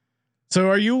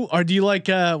 So do you like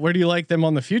where do you like them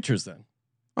on the futures then?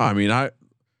 I mean,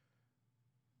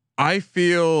 I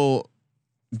feel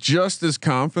just as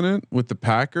confident with the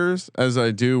Packers as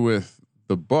I do with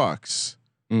the Bucks.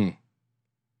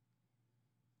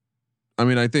 I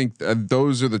mean, I think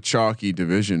those are the chalky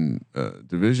division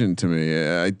to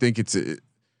me. I think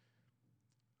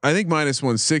I think minus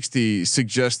 160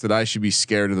 suggests that I should be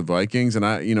scared of the Vikings, and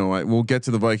we'll get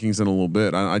to the Vikings in a little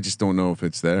bit. I just don't know if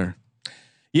it's there.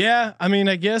 Yeah, I mean,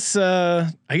 I guess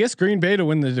Green Bay to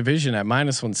win the division at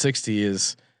minus 160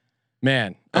 is,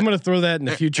 man. I'm going to throw that in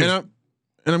the future.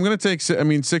 And I'm going to take,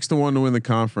 6-1 to win the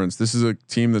conference. This is a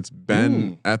team that's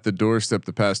been at the doorstep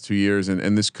the past 2 years,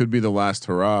 and this could be the last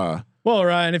hurrah. Well,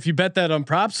 Ryan, if you bet that on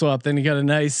prop swap, then you got a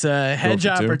nice hedge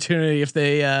opportunity if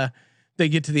they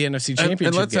get to the NFC Championship.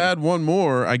 And let's add one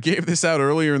more. I gave this out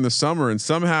earlier in the summer, and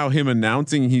somehow him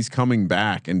announcing he's coming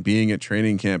back and being at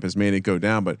training camp has made it go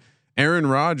down. But Aaron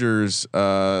Rodgers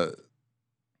to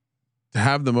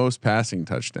have the most passing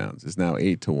touchdowns is now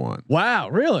 8-1. Wow,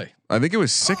 really? I think it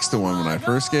was 6-1 when I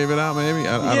first gave it out. Maybe.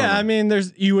 I don't know. I mean,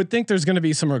 you would think there's going to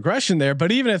be some regression there,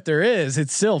 but even if there is,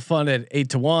 it's still fun at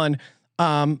 8-1.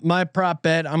 My prop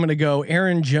bet, I'm going to go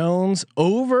Aaron Jones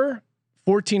over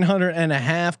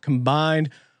 1,400.5 combined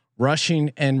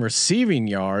rushing and receiving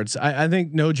yards. I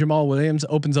think no Jamal Williams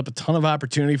opens up a ton of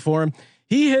opportunity for him.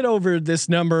 He hit over this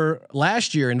number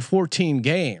last year in 14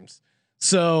 games.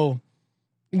 So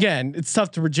again, it's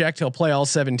tough to project he'll play all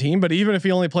 17, but even if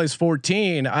he only plays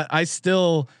 14, I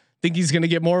still think he's going to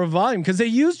get more of a volume because they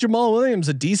used Jamal Williams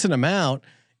a decent amount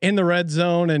in the red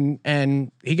zone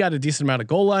and he got a decent amount of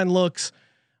goal line looks.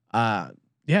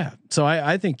 So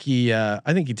I think he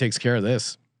takes care of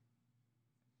this.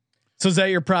 So is that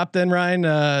your prop then,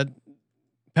 Ryan?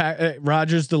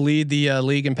 Rodgers to lead the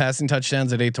league in passing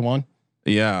touchdowns at 8-1.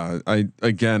 Yeah, I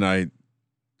get it.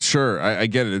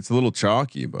 It's a little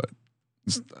chalky, but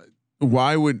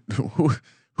why would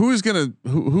who's gonna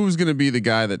be the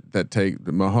guy that take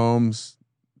the Mahomes,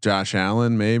 Josh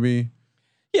Allen, maybe?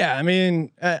 Yeah, I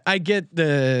mean, I get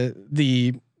the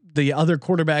other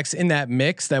quarterbacks in that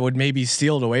mix that would maybe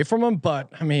steal it away from him,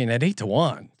 but I mean, at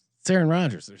 8-1, it's Aaron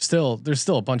Rodgers. There's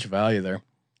still a bunch of value there.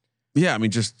 Yeah, I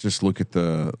mean, just look at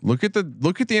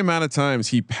the amount of times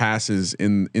he passes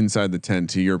inside the 10.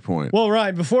 To your point. Well,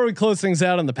 Ryan, before we close things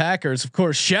out on the Packers, of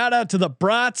course, shout out to the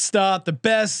Brat Stop, the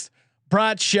best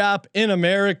brat shop in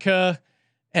America.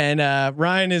 And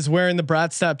Ryan is wearing the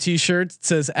Brat Stop T-shirt. It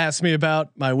says, "Ask me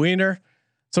about my wiener."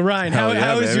 So Ryan,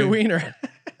 how is your wiener?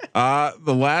 My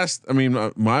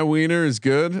wiener is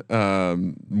good.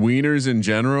 Wieners in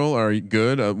general are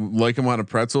good. Like them on a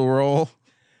pretzel roll.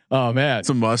 Oh man,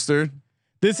 some mustard.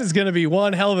 This is going to be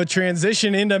one hell of a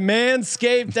transition into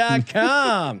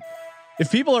manscaped.com. If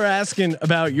people are asking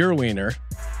about your wiener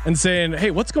and saying,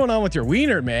 "Hey, what's going on with your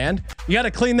wiener, man? You got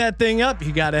to clean that thing up."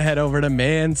 You got to head over to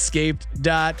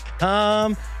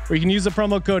manscaped.com where you can use the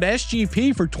promo code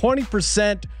SGP for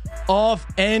 20% off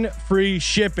and free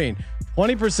shipping.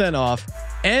 20% off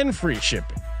and free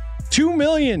shipping. 2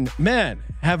 million men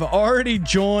have already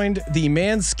joined the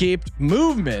Manscaped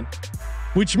movement,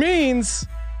 which means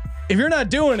if you're not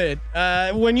doing it,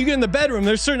 when you get in the bedroom,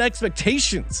 there's certain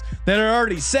expectations that are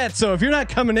already set. So if you're not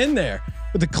coming in there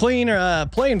with a cleaner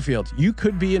playing field, you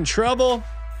could be in trouble.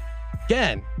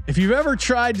 Again, if you've ever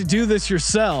tried to do this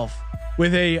yourself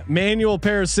with a manual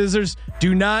pair of scissors,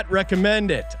 do not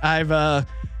recommend it. I've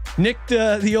nicked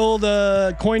the old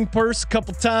coin purse a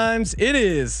couple times.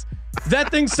 That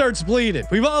thing starts bleeding.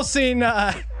 We've all seen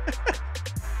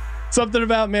Something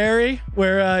About Mary,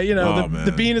 where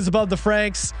the bean is above the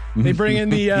Franks. They bring in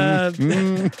the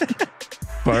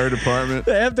fire department.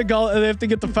 They have to go. They have to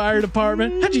get the fire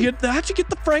department. How'd you get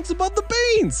the Franks above the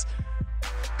beans?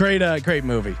 Great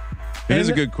movie. It is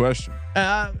a good question.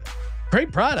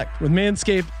 Great product with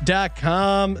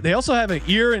Manscaped.com. They also have an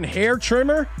ear and hair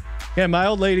trimmer. Yeah, my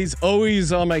old lady's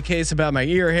always on my case about my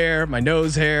ear hair, my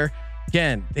nose hair.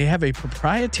 Again, they have a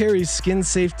proprietary skin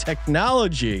safe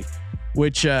technology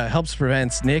which helps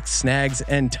prevent nicks, snags,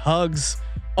 and tugs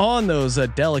on those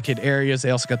delicate areas.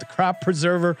 They also got the crop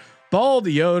preserver, ball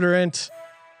deodorant.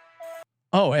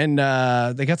 Oh, and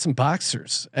they got some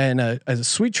boxers and a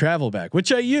sweet travel bag,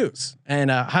 which I use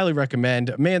and highly recommend.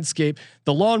 Manscaped,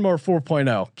 the Lawnmower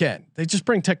 4.0. Again, they just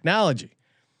bring technology.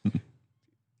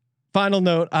 Final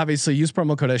note, obviously use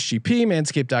promo code SGP,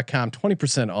 manscaped.com,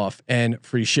 20% off and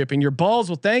free shipping. Your balls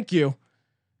will thank you.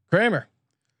 Kramer.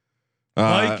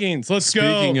 Vikings, let's go.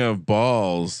 Speaking of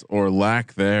balls or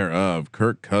lack thereof,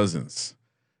 Kirk Cousins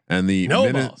and the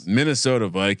Minnesota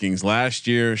Vikings last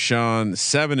year, Sean,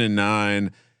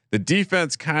 7-9. The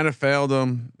defense kind of failed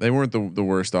them. They weren't the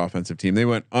worst offensive team. They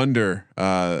went under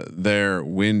their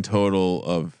win total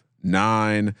of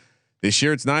 9. This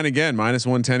year it's 9 again,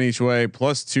 -110 each way,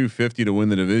 plus 250 to win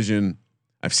the division.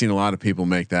 I've seen a lot of people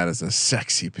make that as a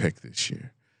sexy pick this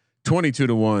year.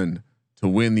 22-1 to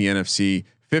win the NFC.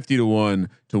 50-1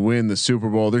 to win the Super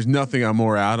Bowl. There's nothing I'm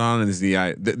more out on is the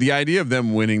idea of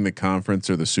them winning the conference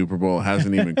or the Super Bowl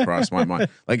hasn't even crossed my mind.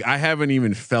 Like I haven't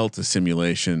even felt a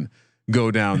simulation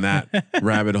go down that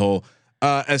rabbit hole.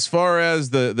 As far as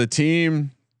the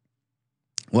team,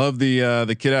 love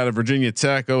the kid out of Virginia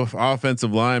Tech,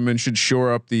 offensive lineman, should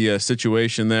shore up the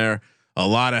situation there. A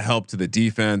lot of help to the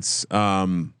defense. I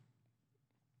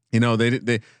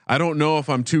don't know if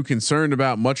I'm too concerned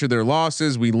about much of their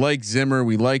losses. We like Zimmer.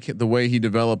 We like the way he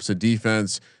develops a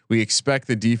defense. We expect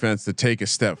the defense to take a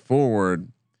step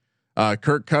forward.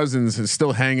 Kirk Cousins is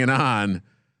still hanging on.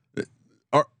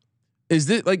 Is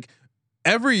it like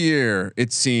every year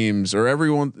it seems, or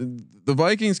everyone, the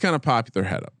Vikings kind of pop their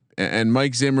head up, and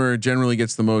Mike Zimmer generally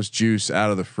gets the most juice out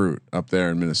of the fruit up there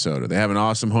in Minnesota. They have an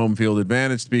awesome home field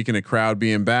advantage. Speaking of crowd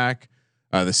being back,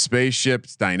 the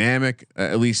spaceship's dynamic,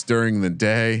 at least during the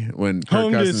day when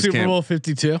home Kirk to Cousins Super Bowl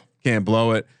 52. Can't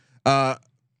blow it. But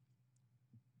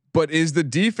is the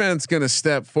defense going to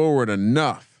step forward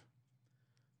enough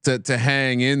to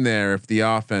hang in there if the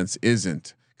offense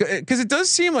isn't? Because it does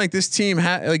seem like this team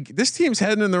this team's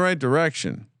heading in the right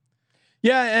direction.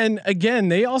 Yeah, and again,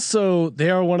 they are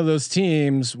one of those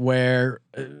teams where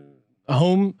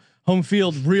home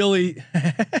field really.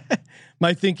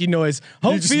 My thinking noise.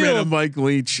 Home you just field. made a Mike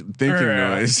Leach thinking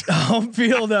noise. Home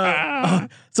field.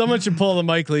 Someone should pull the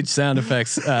Mike Leach sound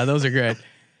effects. Those are great.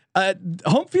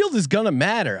 Home field is gonna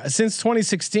matter. Since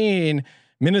 2016,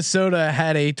 Minnesota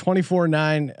had a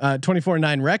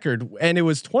 24-9 record, and it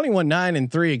was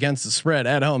 21-9-3 against the spread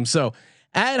at home. So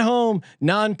at home,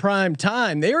 non-prime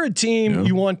time, they're a team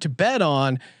you want to bet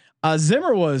on.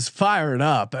 Zimmer was fired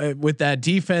up with that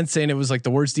defense, saying it was like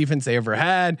the worst defense they ever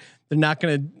had. They're not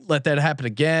going to let that happen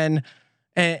again.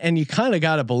 And you kind of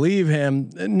got to believe him.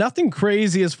 Nothing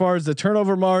crazy as far as the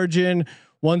turnover margin,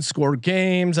 1-score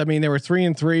games. I mean, they were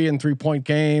 3-3 in 3-point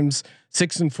games,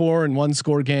 6-4 in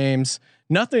 1-score games.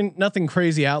 Nothing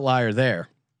crazy outlier there.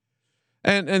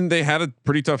 And they had a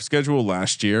pretty tough schedule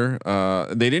last year.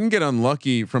 They didn't get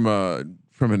unlucky from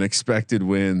an expected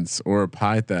wins or a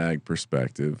Pythag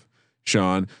perspective,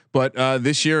 Sean. But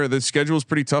this year the schedule is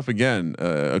pretty tough again.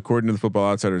 According to the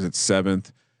Football Outsiders, it's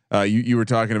 7th. You were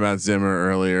talking about Zimmer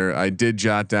earlier. I did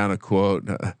jot down a quote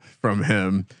from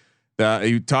him.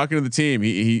 Talking to the team,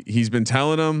 he's been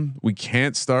telling them we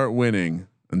can't start winning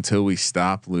until we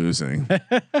stop losing.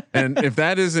 And if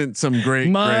that isn't some great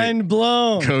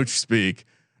blown coach speak,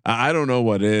 I don't know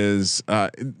what is.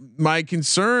 My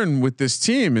concern with this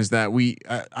team is that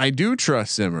I do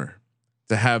trust Zimmer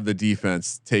to have the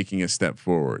defense taking a step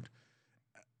forward.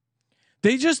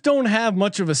 They just don't have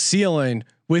much of a ceiling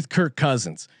with Kirk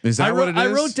Cousins. Is that what it is? I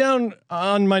wrote down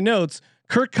on my notes,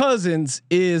 Kirk Cousins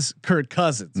is Kirk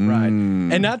Cousins, right?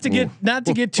 And not to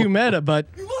get too meta, but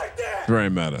very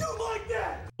meta.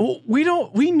 We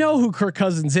know who Kirk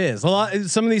Cousins is.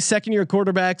 Some of these second-year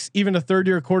quarterbacks, even a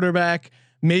third-year quarterback,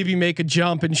 maybe make a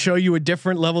jump and show you a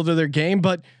different level to their game,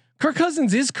 but Kirk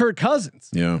Cousins is Kirk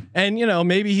Cousins. Yeah. And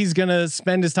maybe he's going to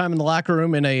spend his time in the locker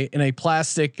room in a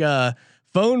plastic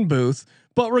phone booth,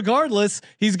 but regardless,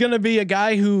 he's going to be a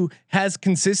guy who has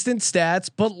consistent stats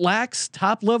but lacks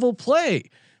top-level play.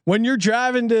 When you're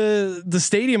driving to the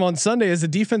stadium on Sunday as a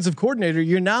defensive coordinator,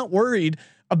 you're not worried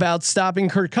about stopping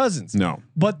Kirk Cousins. No.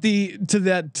 But to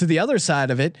the other side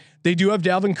of it, they do have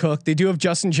Dalvin Cook, they do have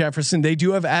Justin Jefferson, they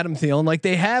do have Adam Thielen. Like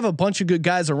they have a bunch of good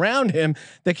guys around him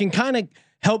that can kind of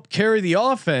help carry the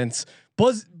offense.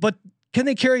 But can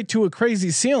they carry it to a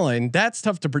crazy ceiling? That's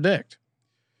tough to predict.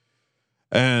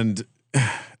 And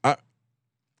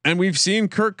we've seen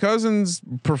Kirk Cousins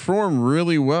perform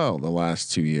really well the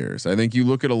last 2 years. I think you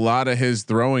look at a lot of his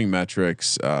throwing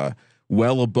metrics,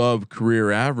 well above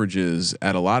career averages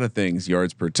at a lot of things,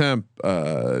 yards per attempt,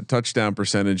 touchdown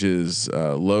percentages,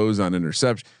 lows on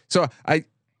interception. So I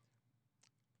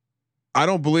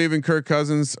don't believe in Kirk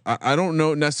Cousins. I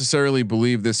don't necessarily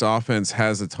believe this offense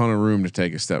has a ton of room to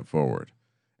take a step forward.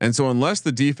 And so unless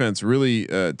the defense really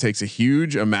takes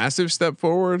a massive step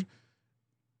forward,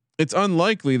 it's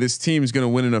unlikely this team's going to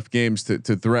win enough games to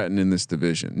threaten in this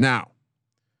division. Now,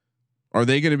 are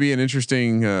they going to be an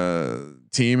interesting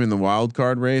team in the wild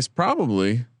card race?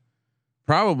 Probably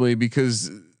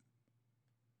because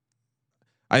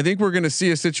I think we're going to see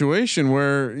a situation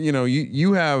where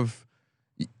you have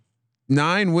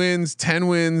 9 wins, 10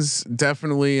 wins,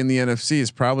 definitely in the NFC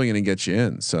is probably going to get you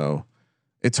in. So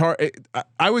it's hard.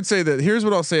 I would say that here's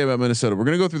what I'll say about Minnesota. We're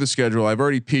going to go through the schedule. I've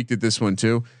already peeked at this one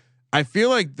too. I feel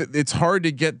like it's hard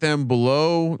to get them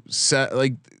below set.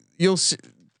 Like you'll see.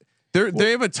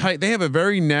 They have a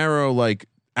very narrow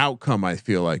outcome. I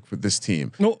feel like for this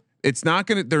team. Well, it's not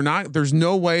gonna. They're not. There's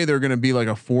no way they're gonna be like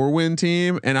a 4-win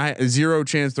team, and zero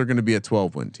chance they're gonna be a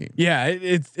 12-win team. Yeah,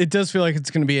 it does feel like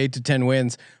it's going to be 8 to 10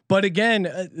 wins. But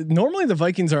again, normally the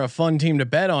Vikings are a fun team to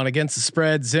bet on against the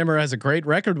spread. Zimmer has a great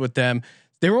record with them.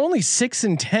 They were only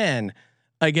 6-10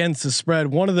 against the spread.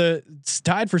 One of the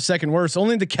tied for second worst.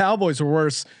 Only the Cowboys were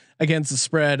worse against the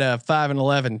spread,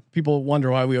 5-11. People wonder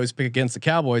why we always pick against the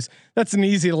Cowboys. That's an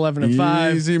easy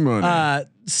 11-5 easy money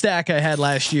stack I had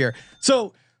last year.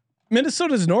 So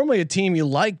Minnesota is normally a team you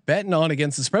like betting on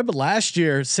against the spread, but last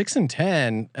year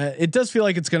 6-10, it does feel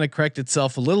like it's going to correct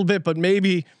itself a little bit, but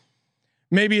maybe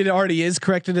it already is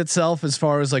corrected itself as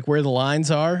far as like where the lines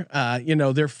are.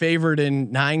 They're favored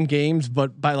in 9 games,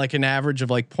 but by like an average of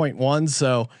like 0.1.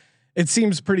 So it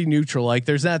seems pretty neutral. Like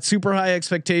there's not super high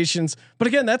expectations, but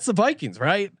again, that's the Vikings,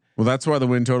 right? Well, that's why the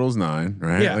win total is 9,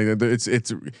 right? Yeah. Like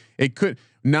it could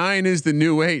 9 is the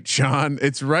new 8, Sean.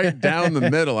 It's right down the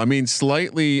middle. I mean,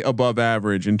 slightly above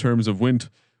average in terms of win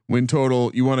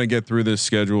total. You want to get through this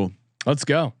schedule? Let's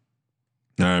go. All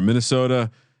right, Minnesota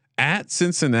at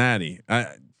Cincinnati.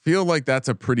 I feel like that's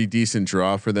a pretty decent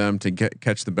draw for them to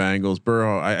catch the Bengals.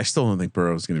 Burrow, I still don't think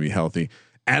Burrow is going to be healthy.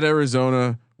 At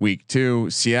Arizona, week 2.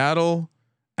 Seattle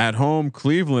at home.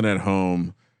 Cleveland at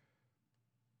home.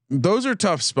 Those are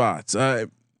tough spots.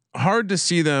 Hard to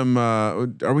see them.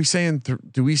 Are we saying?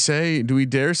 Do we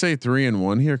dare say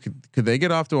 3-1 here? Could they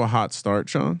get off to a hot start,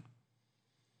 Sean?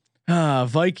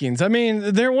 Vikings. I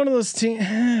mean, they're one of those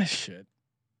teams. Shit.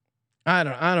 I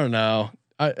don't know.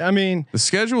 I mean, the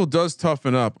schedule does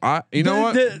toughen up. Know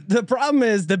what? The problem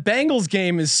is the Bengals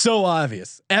game is so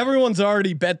obvious. Everyone's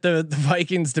already bet the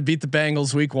Vikings to beat the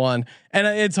Bengals week 1, and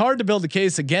it's hard to build a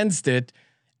case against it.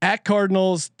 At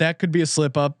Cardinals, that could be a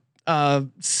slip up.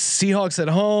 Seahawks at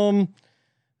home,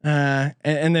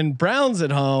 and then Browns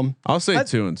at home. I'll say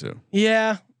 2-2.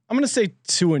 Yeah, I'm gonna say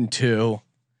 2-2,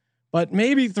 but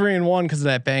maybe 3-1 because of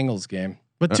that Bengals game.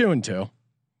 But 2-2.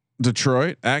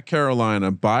 Detroit at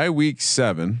Carolina by week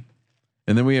 7,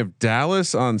 and then we have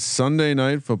Dallas on Sunday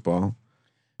Night Football.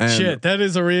 And shit, that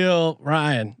is a real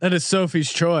Ryan. That is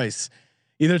Sophie's choice.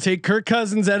 Either take Kirk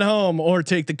Cousins at home or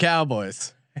take the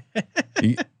Cowboys.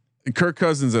 Kirk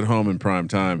Cousins at home in prime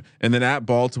time, and then at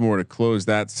Baltimore to close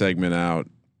that segment out.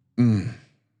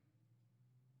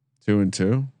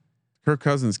 2-2. Kirk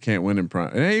Cousins can't win in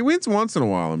prime. Hey, he wins once in a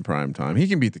while in prime time. He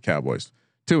can beat the Cowboys.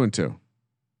 2-2.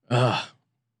 I'm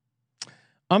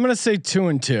gonna say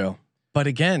 2-2, but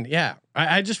again, yeah,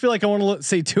 I just feel like I want to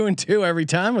say 2-2 every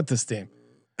time with this team.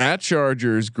 At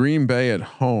Chargers, Green Bay at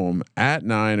home, at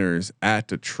Niners, at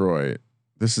Detroit.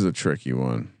 This is a tricky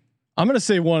one. I'm gonna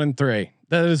say 1-3.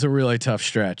 That is a really tough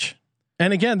stretch.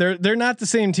 And again, they're not the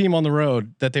same team on the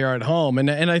road that they are at home, and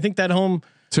I think that home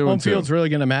field's really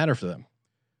going to matter for them.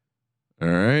 All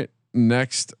right.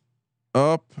 Next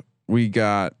up, we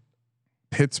got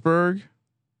Pittsburgh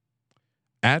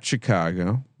at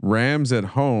Chicago, Rams at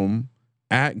home,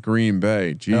 at Green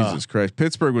Bay. Jesus Christ,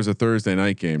 Pittsburgh was a Thursday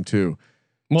night game too.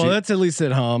 Well, that's at least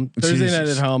at home. Thursday night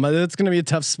at home. That's going to be a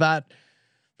tough spot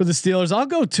for the Steelers. I'll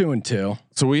go 2-2.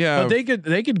 So we have. But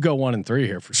they could go 1-3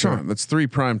 here for sure. That's 3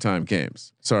 primetime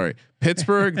games. Sorry,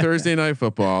 Pittsburgh Thursday night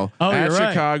football. At you're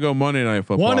right. Chicago Monday night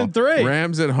football. 1-3.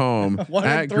 Rams at home.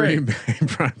 At Green Bay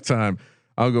primetime.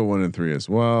 I'll go 1-3 as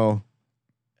well.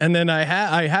 And then I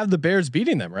have the Bears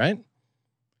beating them, right?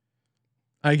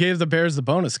 I gave the Bears the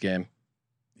bonus game.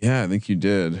 Yeah, I think you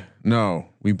did. No,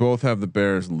 we both have the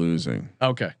Bears losing.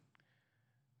 Okay.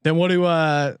 Then what do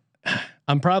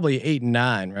I'm probably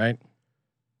 8-9, right?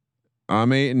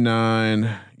 I'm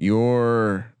 8-9.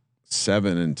 You're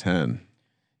 7-10.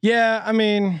 Yeah, I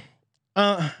mean,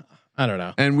 I don't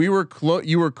know. And we were close.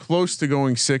 You were close to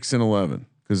going 6-11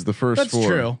 because the first That's 4.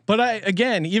 true. But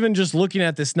again, even just looking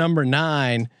at this number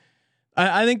 9,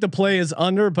 I think the play is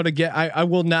under. But again, I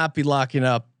will not be locking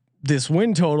up this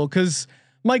win total because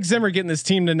Mike Zimmer getting this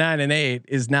team to 9-8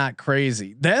 is not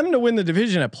crazy. Them to win the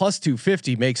division at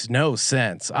 +250 makes no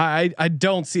sense. I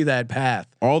don't see that path.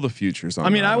 All the futures on. I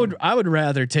mean, I would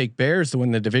rather take Bears to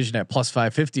win the division at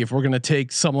 +550 if we're going to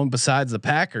take someone besides the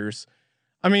Packers.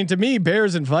 I mean, to me,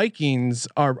 Bears and Vikings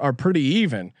are pretty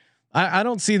even. I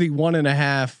don't see the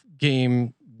 1.5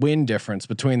 game win difference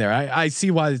between there. I see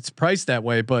why it's priced that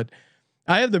way, but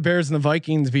I have the Bears and the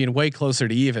Vikings being way closer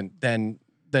to even than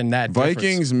that.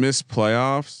 Vikings miss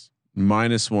playoffs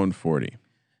 -140.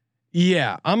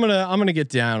 Yeah, I'm gonna get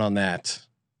down on that.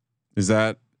 Is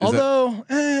that? Although,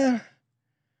 I'm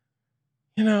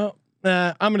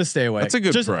gonna stay away. That's a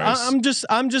good price.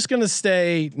 I'm just gonna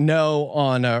stay no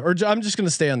on, or I'm just gonna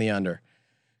stay on the under,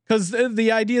 because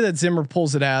the idea that Zimmer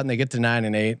pulls it out and they get to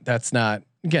 9-8, that's not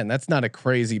a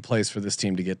crazy place for this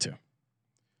team to get to.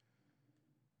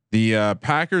 The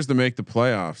Packers to make the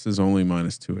playoffs is only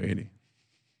minus 280.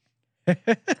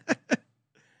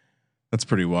 That's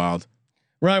pretty wild.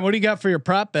 Ryan, what do you got for your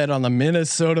prop bet on the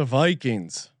Minnesota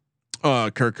Vikings?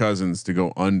 Kirk Cousins to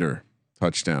go under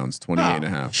touchdowns, 28 and a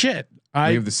half. Shit.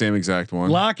 I have the same exact one.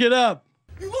 Lock it up.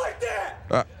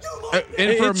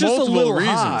 And for it's just a multiple little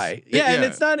reasons. high. Yeah, and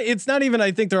it's not even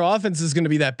I think their offense is going to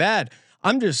be that bad.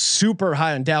 I'm just super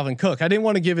high on Dalvin Cook. I didn't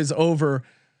want to give his over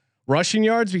rushing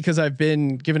yards because I've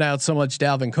been giving out so much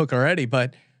Dalvin Cook already,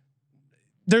 but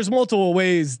there's multiple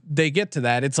ways they get to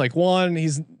that. It's like one,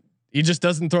 he just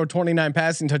doesn't throw 29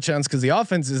 passing touchdowns because the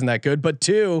offense isn't that good, but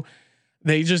two,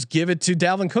 they just give it to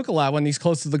Dalvin Cook a lot when he's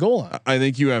close to the goal line. I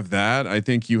think you have that. I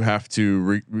think you have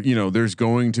to, there's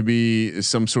going to be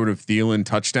some sort of Thielen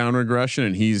touchdown regression,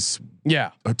 and he's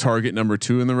a target number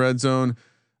 2 in the red zone.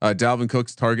 Dalvin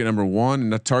Cook's target number 1,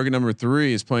 and target number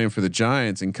 3 is playing for the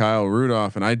Giants and Kyle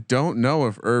Rudolph. And I don't know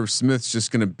if Irv Smith's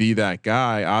just going to be that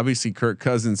guy. Obviously, Kirk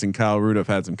Cousins and Kyle Rudolph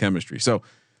had some chemistry. So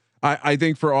I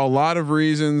think for a lot of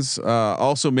reasons,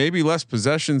 also maybe less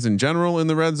possessions in general in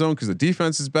the red zone because the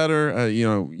defense is better.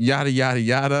 Yada yada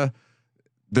yada.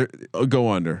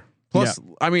 Go under. Plus,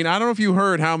 I mean, I don't know if you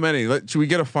heard how many. Should we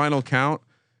get a final count?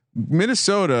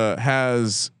 Minnesota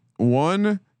has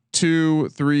 1, 2,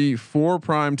 3, 4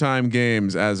 primetime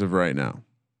games as of right now.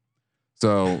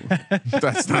 So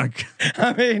that's not.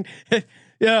 I mean, if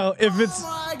it's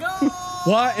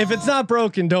if it's not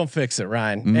broken, don't fix it,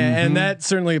 Ryan. Mm-hmm. And that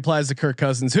certainly applies to Kirk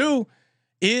Cousins, who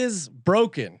is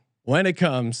broken when it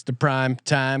comes to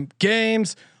primetime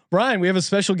games. Brian, we have a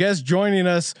special guest joining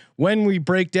us when we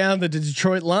break down the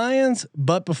Detroit Lions.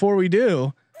 But before we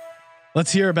do,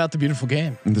 let's hear about the beautiful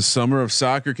game. The summer of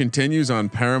soccer continues on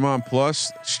Paramount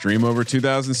Plus. Stream over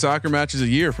 2,000 soccer matches a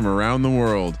year from around the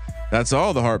world. That's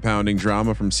all the heart-pounding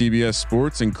drama from CBS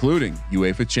Sports, including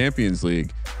UEFA Champions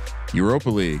League, Europa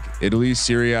League, Italy's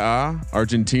Serie A,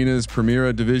 Argentina's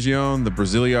Primera División, the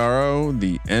Brasileirão,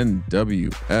 the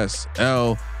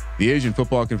NWSL, the Asian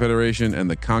Football Confederation, and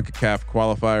the CONCACAF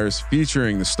qualifiers,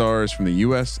 featuring the stars from the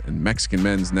U.S. and Mexican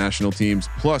men's national teams,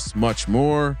 plus much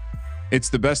more. It's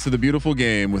the best of the beautiful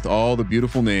game with all the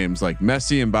beautiful names like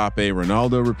Messi, Mbappe,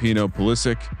 Ronaldo, Rapinoe,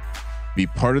 Pulisic. Be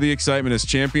part of the excitement as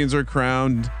champions are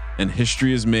crowned and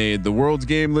history is made. The world's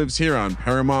game lives here on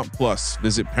Paramount Plus.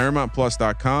 Visit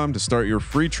ParamountPlus.com to start your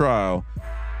free trial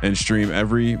and stream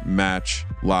every match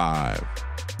live.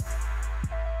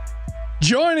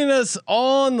 Joining us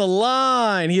on the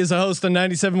line, he is a host of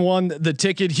 97.1 The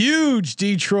Ticket, huge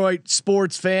Detroit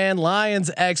sports fan, Lions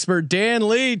expert, Dan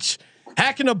Leach,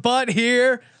 hacking a butt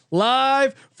here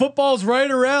live. Football's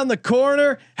right around the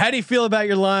corner. How do you feel about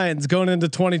your Lions going into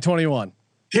 2021?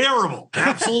 Terrible,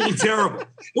 absolutely terrible.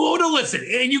 Well, no, listen,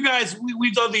 and you guys,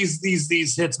 we've done these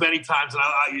hits many times, and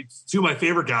I two of my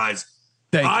favorite guys.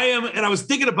 And I was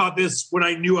thinking about this when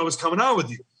I knew I was coming on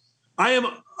with you. I'm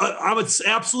an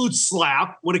absolute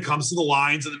slap when it comes to the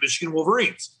Lions and the Michigan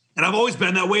Wolverines, and I've always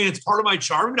been that way. And it's part of my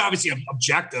charm. I mean, obviously, I'm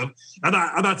objective. I'm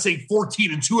not saying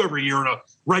 14-2 every year in a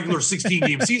regular 16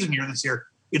 game season here. This year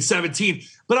it's 17,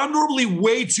 but I'm normally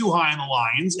way too high on the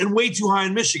Lions and way too high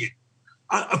in Michigan.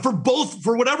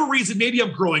 For whatever reason, maybe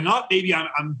I'm growing up. Maybe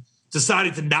I'm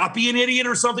deciding to not be an idiot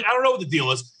or something. I don't know what the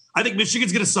deal is. I think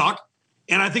Michigan's going to suck.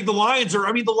 And I think the Lions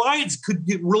the Lions could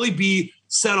really be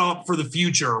set up for the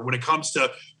future when it comes to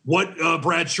what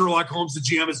Brad Sherlock Holmes, the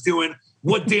GM, is doing,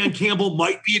 what Dan Campbell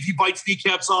might be if he bites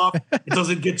kneecaps off. It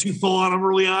doesn't get too full on him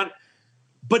early on.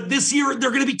 But this year,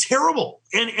 they're going to be terrible.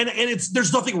 And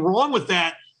there's nothing wrong with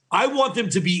that. I want them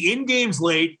to be in games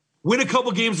late, win a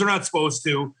couple games they're not supposed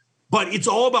to. But it's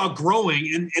all about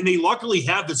growing, and they luckily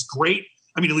have this great,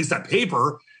 at least on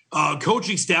paper,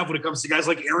 coaching staff when it comes to guys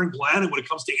like Aaron Glenn and when it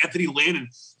comes to Anthony Lynn and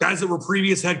guys that were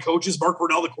previous head coaches, Mark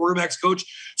Vernell, the quarterback's coach.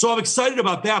 So I'm excited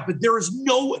about that. But there is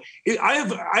I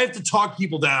have to talk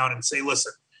people down and say,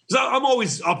 listen, because I'm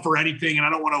always up for anything, and I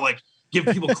don't want to give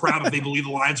people crap if they believe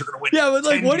the Lions are going to win. Yeah, but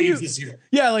 10 games this year.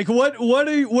 Yeah, what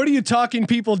are you talking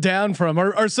people down from?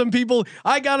 Are some people?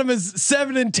 I got them as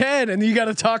 7 and 10, and you got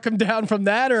to talk them down from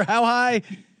that, or how high?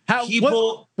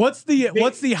 What's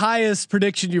the highest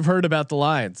prediction you've heard about the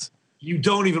Lions? You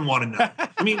don't even want to know.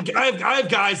 I have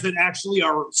guys that actually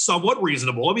are somewhat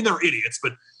reasonable. They're idiots,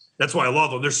 but that's why I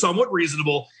love them. They're somewhat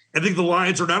reasonable. I think the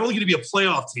Lions are not only going to be a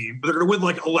playoff team, but they're going to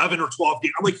win 11 or 12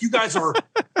 games. I'm like, you guys are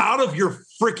out of your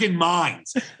freaking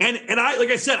minds. And I, like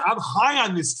I said, I'm high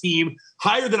on this team,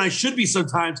 higher than I should be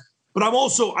sometimes. But I'm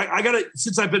also, I got to,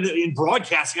 since I've been in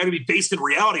broadcasting, I got to be based in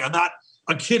reality. I'm not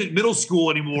a kid at middle school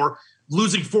anymore,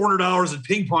 losing $400 in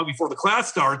ping pong before the class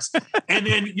starts. And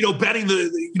then, betting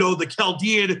the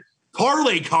Chaldean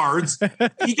parlay cards.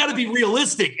 You got to be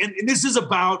realistic. And this is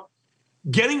about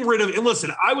getting rid of, and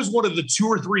listen, I was one of the 2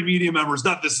 or 3 media members,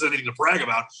 not this is anything to brag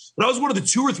about, but I was one of the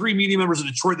 2 or 3 media members in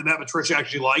Detroit that Matt Patricia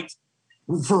actually liked,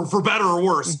 for better or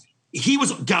worse. He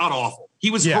was god awful.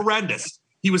 He was horrendous.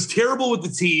 He was terrible with the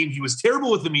team. He was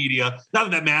terrible with the media. Not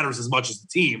that matters as much as the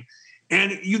team.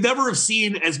 And you never have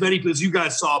seen as many as you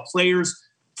guys saw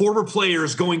former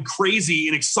players going crazy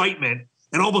in excitement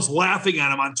and almost laughing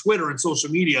at him on Twitter and social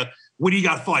media when he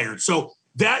got fired. So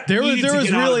that there was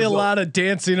really a lot of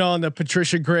dancing on the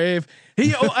Patricia grave.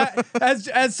 As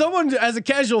a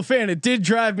casual fan, it did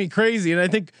drive me crazy. And I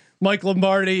think Mike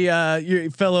Lombardi,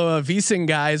 your fellow VSiN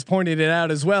guy, has pointed it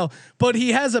out as well. But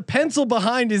he has a pencil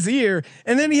behind his ear,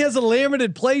 and then he has a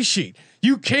laminated play sheet.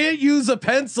 You can't use a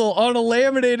pencil on a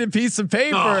laminated piece of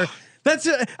paper.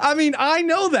 I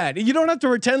know that. You don't have to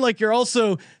pretend like you're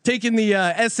also taking the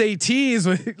SATs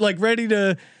with like ready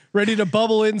to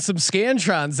bubble in some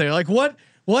Scantrons there. Like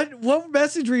what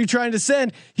message were you trying to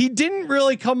send? He didn't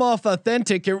really come off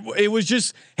authentic. It was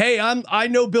just, hey, I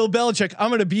know Bill Belichick. I'm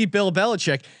going to beat Bill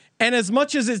Belichick. And as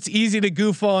much as it's easy to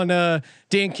goof on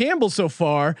Dan Campbell so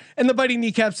far, and the biting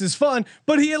kneecaps is fun,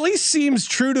 but he at least seems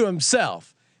true to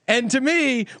himself. And to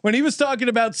me, when he was talking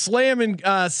about slamming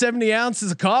 70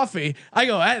 ounces of coffee, I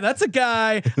go, hey, that's a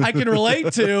guy I can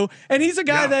relate to. And he's a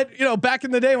guy that, back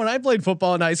in the day when I played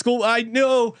football in high school, I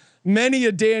know many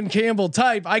a Dan Campbell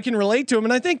type. I can relate to him.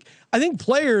 And I think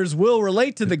players will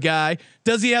relate to the guy.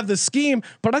 Does he have the scheme?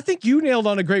 But I think you nailed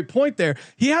on a great point there.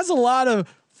 He has a lot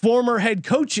of former head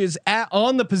coaches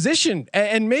on the position.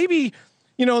 And maybe,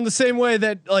 in the same way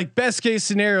that like best case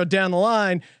scenario down the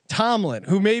line, Tomlin,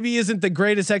 who maybe isn't the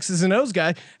greatest X's and O's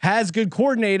guy, has good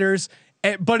coordinators,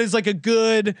 but is like a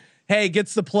good, hey,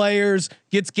 gets the players,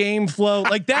 gets game flow.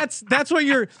 Like that's what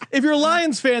if you're a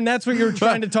Lions fan, that's what you're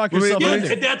trying to talk yourself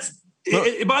into.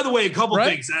 And by the way, a couple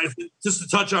things, just to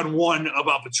touch on one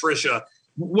about Patricia,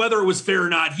 whether it was fair or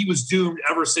not, he was doomed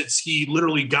ever since he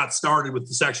literally got started with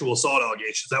the sexual assault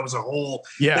allegations. That was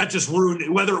that just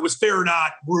ruined, whether it was fair or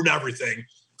not, ruined everything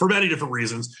for many different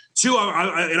reasons. 2,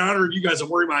 in honor of you guys, I'm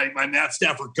wearing my Matt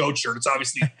Stafford coach shirt. It's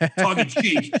obviously tongue in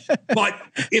cheek, but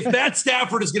if Matt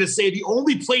Stafford is going to say the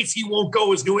only place he won't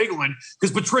go is New England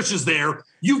because Patricia's there,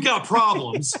 you've got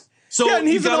problems. So and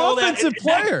he's an offensive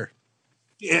player.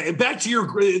 And back to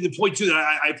the point too, that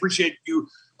I appreciate you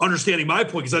understanding my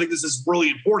point, because I think this is really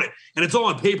important, and it's all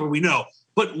on paper, we know.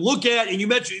 But look at, and you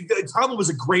mentioned Tomlin was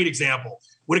a great example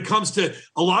when it comes to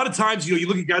a lot of times, you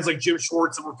look at guys like Jim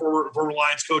Schwartz that were former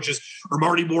Lions coaches, or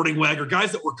Marty Mornhinweg,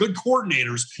 guys that were good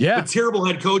coordinators, but terrible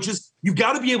head coaches. You've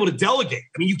got to be able to delegate.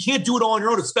 I mean, you can't do it all on your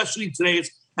own, especially in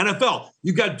today's NFL.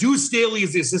 You've got Deuce Staley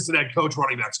as the assistant head coach,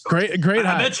 running backs coach. Great.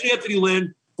 I mentioned Anthony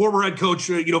Lynn, former head coach,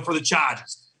 for the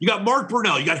Chargers. You got Mark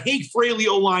Brunell. You got Hank Fraley,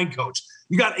 O-line coach.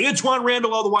 You got Antoine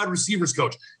Randall, the wide receivers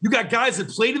coach. You got guys that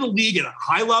played in the league at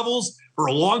high levels for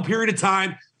a long period of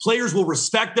time. Players will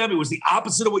respect them. It was the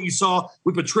opposite of what you saw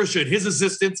with Patricia and his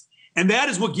assistants. And that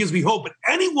is what gives me hope. But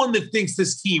anyone that thinks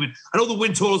this team, and I know the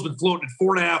win total has been floating at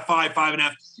 4.5, 5,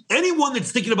 5.5. Anyone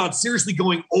that's thinking about seriously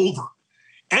going over,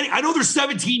 and I know there's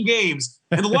 17 games,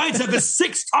 and the Lions have the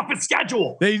 6th toughest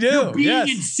schedule. They do. You're being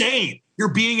insane.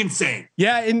 You're being insane.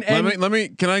 Yeah. And let me,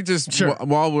 can I just,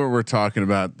 while we're talking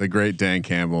about the great Dan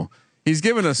Campbell, he's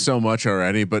given us so much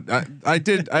already, but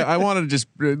I wanted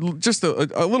to just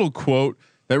a little quote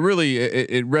that really,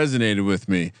 it resonated with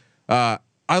me. I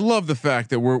love the fact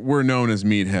that we're known as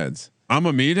meatheads. I'm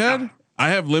a meathead. I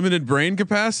have limited brain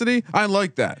capacity. I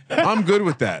like that. I'm good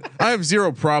with that. I have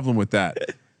zero problem with that.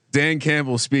 Dan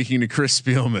Campbell speaking to Chris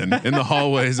Spielman in the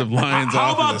hallways of Lions.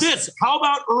 How about this? How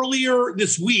about earlier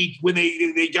this week when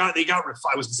they got I was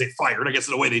going to say fired, I guess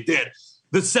in the way they did,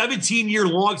 the 17-year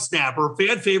long snapper,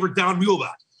 fan favorite Don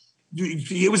Muhlbach.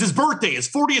 It was his birthday, his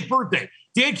 40th birthday.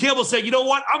 Dan Campbell said, you know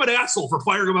what? I'm an asshole for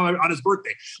firing him on his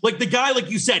birthday. Like the guy,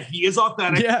 like you said, he is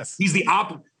authentic. Yes. He's the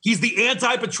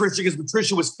anti-Patricia, because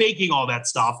Patricia was faking all that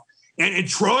stuff and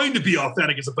trying to be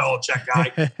authentic as a Belichick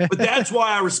guy. But that's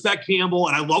why I respect Campbell,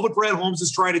 and I love what Brad Holmes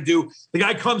is trying to do. The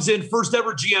guy comes in, first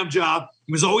ever GM job.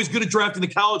 He was always good at drafting the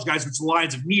college guys, which the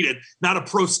Lions have needed, not a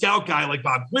pro scout guy like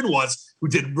Bob Quinn was, who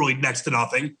did really next to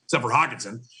nothing, except for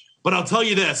Hawkinson. But I'll tell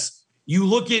you this. You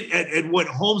look at what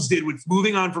Holmes did with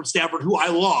moving on from Stafford, who I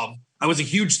love. I was a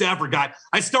huge Stafford guy.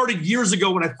 I started years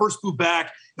ago when I first moved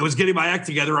back and was getting my act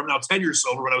together. I'm now 10 years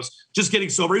sober. When I was just getting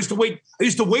sober, I used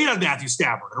to wait on Matthew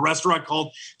Stafford at a restaurant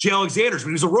called J. Alexander's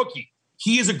when he was a rookie.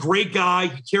 He is a great guy.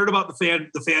 He cared about the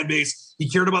fan base. He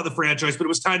cared about the franchise, but it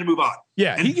was time to move on.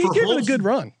 Yeah, and he gave it a good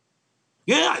run.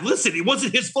 Yeah, listen, it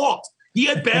wasn't his fault. He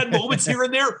had bad moments here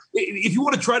and there. If you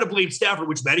want to try to blame Stafford,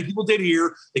 which many people did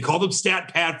here, they called him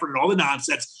Stat Padford and all the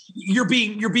nonsense. You're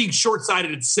being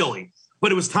short-sighted and silly.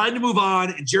 But it was time to move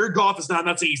on. And Jared Goff is not. I'm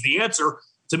not saying he's the answer.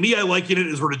 To me, I liken it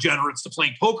as we're degenerates to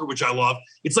playing poker, which I love.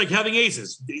 It's like having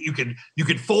aces. You can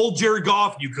fold Jared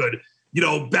Goff. You could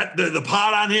bet the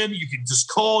pot on him. You can just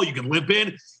call. You can limp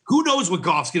in. Who knows what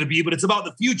Goff's going to be? But it's about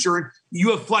the future, and you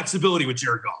have flexibility with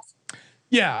Jared Goff.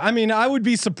 Yeah, I mean, I would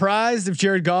be surprised if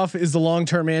Jared Goff is the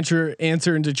long-term answer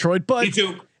in Detroit, but me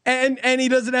too. And he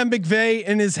doesn't have McVay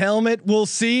in his helmet. We'll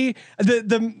see.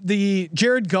 The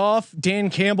Jared Goff, Dan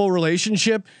Campbell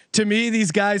relationship, to me,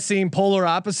 these guys seem polar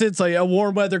opposites, like a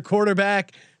warm weather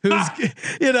quarterback who's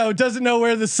doesn't know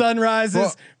where the sun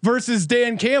rises versus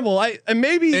Dan Campbell.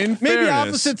 Maybe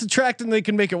opposites attract and they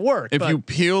can make it work. If you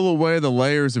peel away the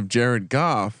layers of Jared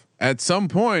Goff, at some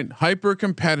point, hyper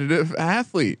competitive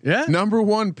athlete, number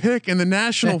 1 pick in the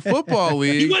National Football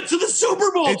League. He went to the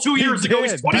Super Bowl 2 years ago.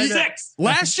 He's 26.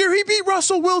 Last year, he beat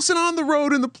Russell Wilson on the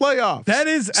road in the playoffs. That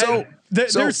is so.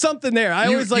 There's something there. I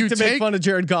always like to make fun of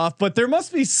Jared Goff, but there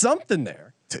must be something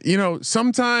there.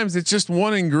 Sometimes it's just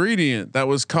one ingredient that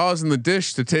was causing the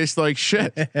dish to taste like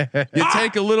shit. You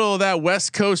take a little of that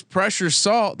West Coast pressure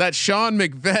salt, that Sean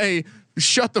McVay,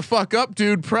 shut the fuck up,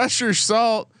 dude, pressure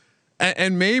salt.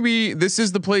 And maybe this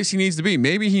is the place he needs to be.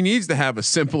 Maybe he needs to have a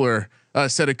simpler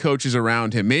set of coaches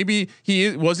around him. Maybe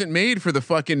he wasn't made for the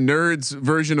fucking nerds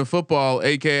version of football,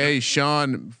 aka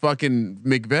Sean fucking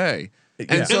McVay.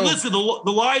 And listen, the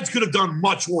Lions could have done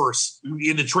much worse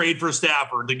in the trade for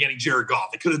Stafford than getting Jared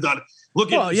Goff. They could have done.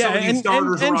 Look at some of these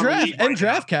starters and around draft the league right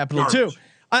draft now. capital too.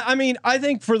 I mean, I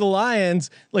think for the Lions,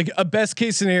 like a best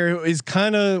case scenario is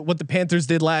kind of what the Panthers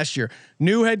did last year.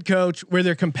 New head coach where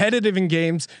they're competitive in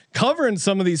games, covering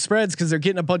some of these spreads because they're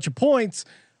getting a bunch of points,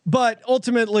 but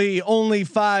ultimately only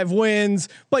 5 wins.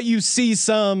 But you see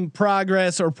some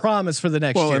progress or promise for the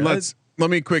next year. And let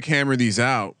me quick hammer these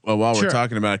out while we're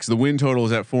talking about it, because the win total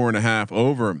is at 4.5,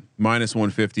 over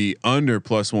 -150, under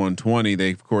 +120.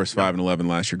 They of course 5-11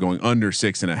 last year, going under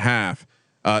 6.5.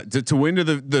 To win to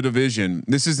the division,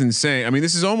 this is insane. I mean,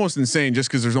 this is almost insane just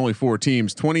because there's only 4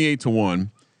 teams.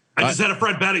 28-1. I just had a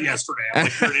friend bet it yesterday.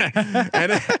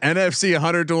 NFC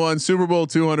 100-1, Super Bowl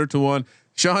 200-1.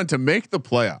 Sean, to make the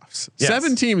playoffs,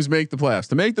 7 teams make the playoffs.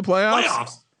 To make the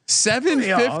playoffs.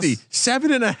 750,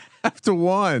 7.5 to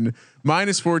 1,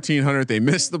 -1400. They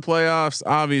missed the playoffs.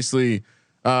 Obviously.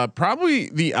 Probably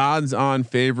the odds-on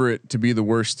favorite to be the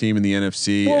worst team in the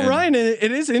NFC. Well, Ryan,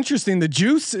 it is interesting. The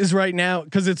juice is right now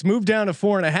because it's moved down to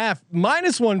 4.5,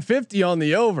 -150 on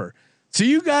the over. So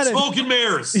you got smoke and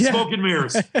mirrors. Yeah. Smoke and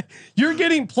mirrors. You're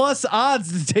getting plus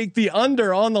odds to take the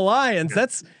under on the Lions.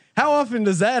 That's how often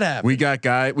does that happen? We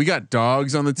got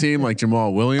dogs on the team like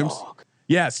Jamal Williams.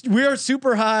 Yes, we are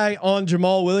super high on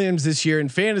Jamal Williams this year in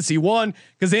fantasy. One,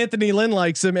 because Anthony Lynn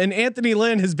likes him, and Anthony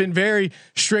Lynn has been very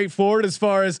straightforward as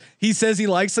far as he says he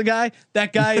likes the guy.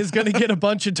 That guy is going to get a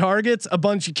bunch of targets, a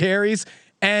bunch of carries,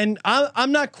 and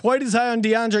I'm not quite as high on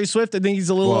DeAndre Swift. I think he's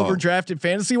a little overdrafted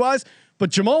fantasy wise, but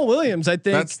Jamal Williams, I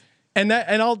think. And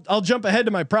I'll jump ahead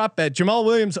to my prop bet. Jamal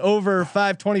Williams over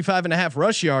 525.5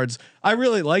 rush yards. I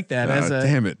really like that.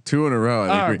 Damn it, 2 in a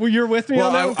row. Well, you're with me.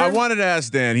 Well, on that I wanted to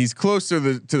ask Dan. He's close to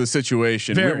the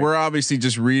situation. We're obviously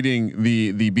just reading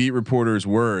the beat reporter's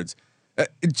words.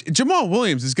 Jamal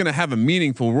Williams is going to have a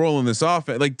meaningful role in this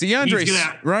offense. Like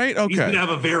DeAndre, right? Okay, he's going to have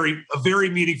a very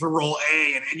meaningful role.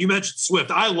 And you mentioned Swift.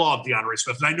 I love DeAndre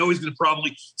Swift, and I know he's going to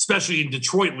probably, especially in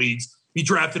Detroit leagues, be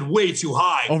drafted way too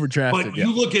high. Overdrafted. But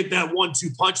you look at that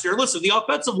 1-2 punch there. Listen, the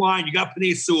offensive line, you got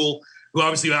Penei Sewell, who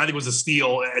obviously I think was a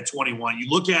steal at 21. You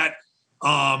look at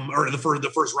or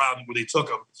the first round where they took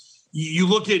him. You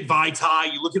look at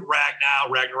Vaitai, you look at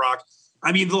Ragnarok.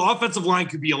 I mean, the offensive line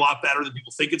could be a lot better than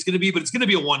people think it's going to be, but it's going to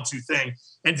be a 1-2 thing.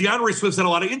 And DeAndre Swift's had a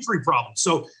lot of injury problems.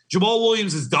 So Jamal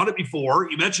Williams has done it before.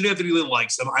 You mentioned Anthony Lynn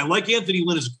likes him. I like Anthony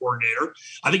Lynn as a coordinator.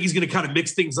 I think he's going to kind of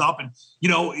mix things up. And,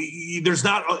 there's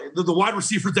not the wide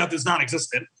receiver depth is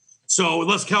non-existent. So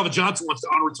unless Calvin Johnson wants to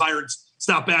unretire and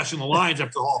stop bashing the Lions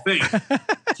after the Hall of Fame.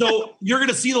 So you're going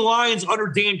to see the Lions under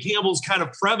Dan Campbell's kind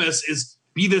of premise is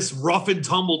be this rough and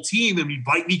tumble team and be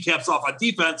bite kneecaps off on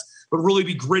defense, but really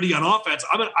be gritty on offense.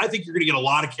 I think you're going to get a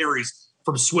lot of carries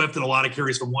from Swift and a lot of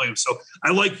carries from Williams. So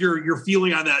I like your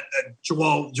feeling on that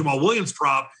Jamal Williams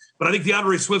prop, but I think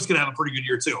DeAndre Swift's going to have a pretty good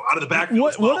year too. Out of the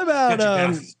backfield.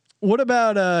 What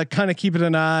about kind of keeping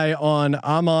an eye on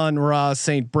Amon-Ra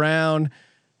St. Brown?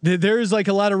 There's like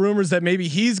a lot of rumors that maybe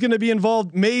he's going to be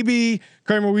involved. Maybe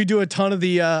Kramer, we do a ton of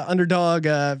the underdog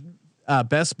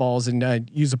best balls and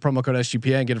use the promo code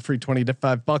SGPN and get a free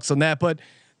 $25 on that. But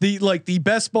the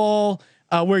best ball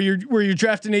where you're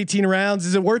drafting 18 rounds.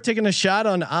 Is it worth taking a shot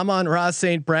on Amon-Ra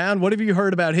St. Brown? What have you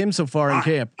heard about him so far in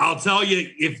camp? I'll tell you,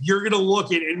 if you're going to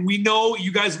look at, and we know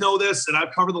you guys know this, and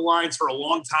I've covered the Lions for a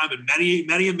long time, and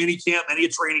many a mini camp, many a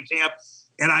training camp.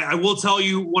 And I will tell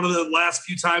you, one of the last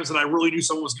few times that I really knew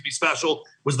someone was going to be special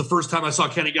was the first time I saw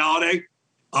Kenny Galladay.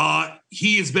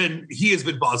 He has been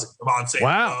buzzing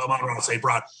Amon-Ra St.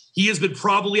 Brown. He has been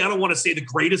probably, I don't want to say the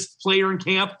greatest player in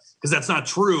camp because that's not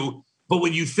true. But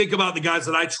when you think about the guys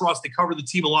that I trust, they cover the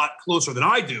team a lot closer than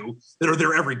I do, that are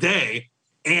there every day,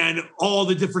 and all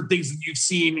the different things that you've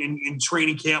seen in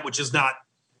training camp, which is not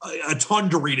a ton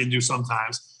to read into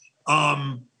sometimes.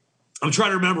 I'm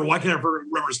trying to remember. Why can't I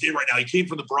remember his name right now? He came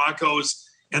from the Broncos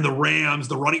and the Rams,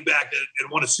 the running back that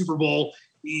won a Super Bowl.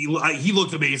 He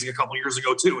looked amazing a couple of years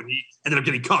ago too, and he ended up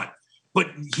getting cut. But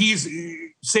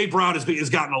St. Brown has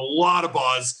gotten a lot of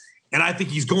buzz, and I think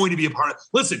he's going to be a part of it.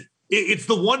 Listen, it's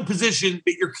the one position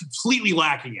that you're completely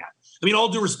lacking at. I mean, all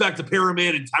due respect to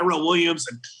Perriman and Tyrell Williams,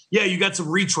 and yeah, you got some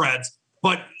retreads,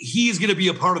 but he's going to be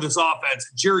a part of this offense.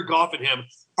 Jared Goff and him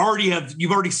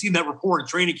you've already seen that report in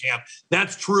training camp.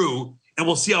 That's true, and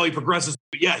we'll see how he progresses.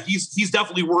 But yeah, he's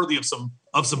definitely worthy of some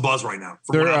buzz right now.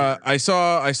 I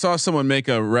saw someone make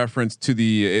a reference to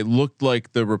it looked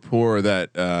like the rapport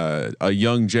that a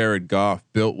young Jared Goff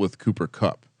built with Cooper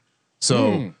Kupp.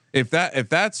 So if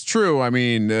that's true, I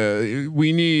mean,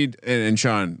 we need, and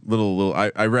Sean, little,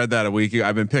 I read that a week ago.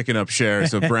 I've been picking up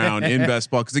shares of Brown in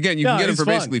best ball. Cause again, you can get him for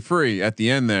basically free at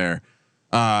the end there.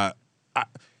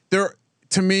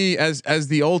 To me, as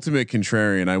the ultimate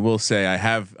contrarian, I will say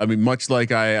I mean, much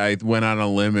like I went on a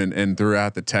limb and threw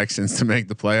out the Texans to make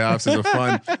the playoffs as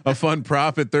a fun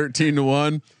prop at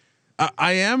 13-1.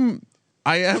 I am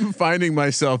finding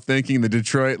myself thinking the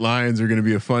Detroit Lions are going to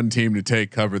be a fun team to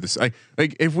take cover. This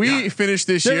if we finish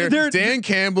this year, Dan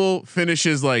Campbell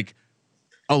finishes like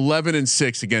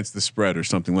 11-6 against the spread or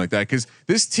something like that. Cause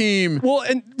this team, well,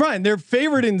 and Ryan, they're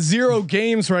favored in 0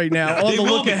 games right now on the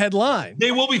look ahead line.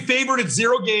 They will be favored at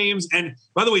 0 games. And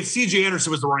by the way, CJ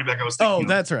Anderson was the running back I was thinking. Oh,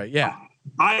 that's right. Yeah.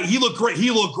 He looked great. He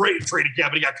looked great in training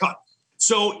camp, but he got cut.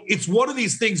 So it's one of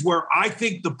these things where I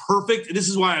think the perfect, and this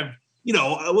is why I'm,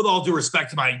 with all due respect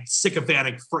to my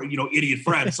sycophantic, idiot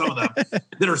friends, some of them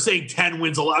that are saying 10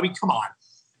 wins a lot. I mean, come on.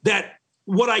 That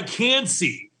what I can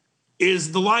see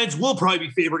is the Lions will probably be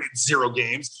favored in 0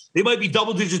 games. They might be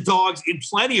double-digit dogs in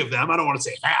plenty of them. I don't want to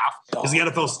say half because the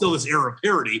NFL is still this era of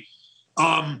parity.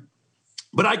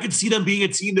 But I could see them being a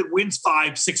team that wins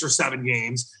 5, 6, or 7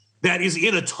 games that is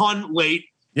in a ton late.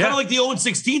 Yeah. Kind of like the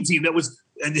 0-16 team that was,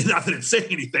 and not that it's saying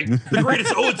anything, the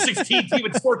greatest 0-16 team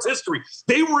in sports history.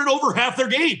 They were in over half their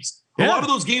games. Yeah. A lot of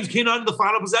those games came down to the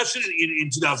final possession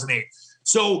in 2008.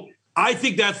 So I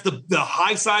think that's the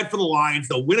high side for the Lions.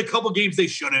 They'll win a couple games they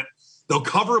shouldn't. They'll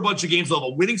cover a bunch of games. They'll have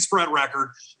a winning spread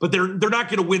record, but they're not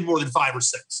going to win more than 5 or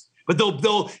 6. But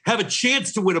they'll have a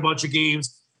chance to win a bunch of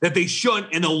games that they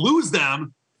shouldn't, and they'll lose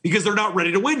them because they're not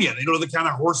ready to win yet. They don't have the kind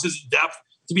of horses and depth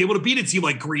to be able to beat a team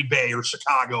like Green Bay or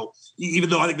Chicago, even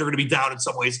though I think they're going to be down in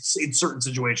some ways in certain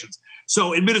situations.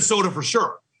 So in Minnesota for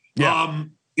sure,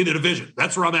 in the division,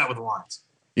 that's where I'm at with the Lions.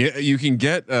 Yeah, you can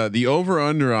get the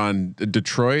over/under on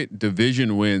Detroit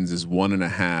division wins is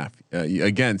 1.5.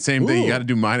 Again, same thing. You got to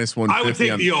do -150. I would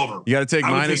take the over. You got to take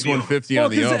 -150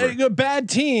 on the over. Bad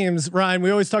teams, Ryan.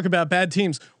 We always talk about bad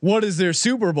teams. What is their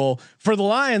Super Bowl for the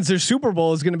Lions? Their Super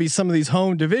Bowl is going to be some of these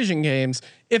home division games.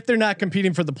 If they're not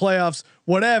competing for the playoffs,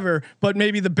 whatever. But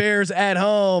maybe the Bears at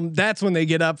home. That's when they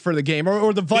get up for the game,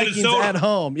 or the Vikings Minnesota. At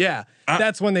home. Yeah,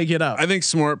 that's when they get up. I think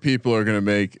smart people are going to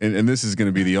make, and this is going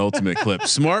to be the ultimate clip.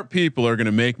 Smart people are going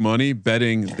to make money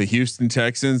betting the Houston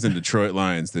Texans and Detroit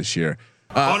Lions this year.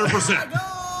 100%.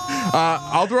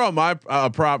 I'll throw out my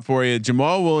prop for you.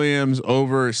 Jamal Williams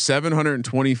over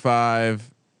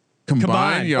 725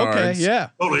 combined yards. Okay,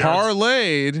 yeah.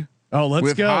 Parlayed.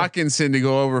 Let's go. Hawkinson to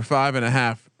go over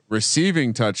 5.5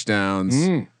 receiving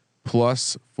touchdowns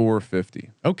plus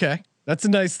 450. Okay. That's a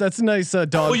nice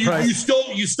dog price.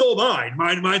 You stole mine.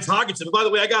 Mine's Hawkinson. By the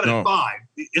way, I got it at 5.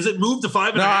 Is it moved to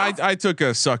 5.5? No, I took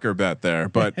a sucker bet there,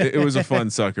 but it was a fun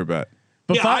sucker bet.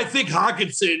 But I think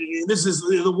Hawkinson, this is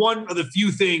the one of the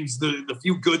few things, the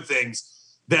few good things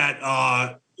that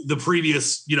the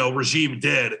previous, regime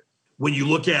did. When you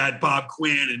look at Bob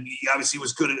Quinn, and he obviously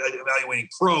was good at evaluating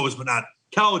pros, but not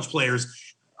college players.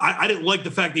 I didn't like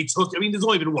the fact they took, there's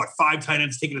only been 5 tight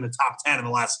ends taken in the top 10 in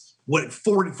the last,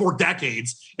 4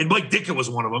 decades. And Mike Ditka was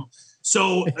one of them.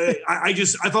 So I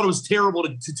thought it was terrible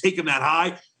to take him that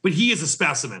high, but he is a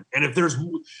specimen. And if there was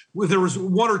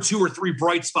 1 or 2 or 3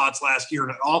 bright spots last year in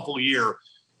an awful year,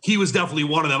 he was definitely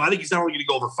one of them. I think he's not only going to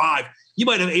go over 5, he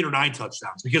might have 8 or 9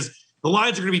 touchdowns because The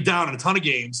Lions are going to be down in a ton of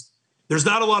games. There's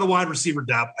not a lot of wide receiver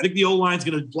depth. I think the O-line is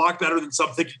going to block better than some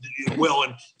think it will,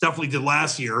 and definitely did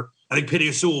last year. I think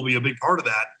Penei Sewell will be a big part of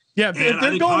that. Yeah, if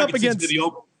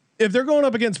they're going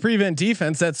up against prevent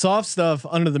defense, that soft stuff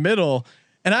under the middle,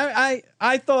 and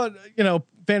I thought,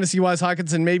 fantasy wise,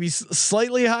 Hockenson maybe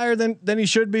slightly higher than he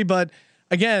should be, but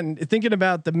again, thinking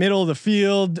about the middle of the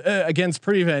field against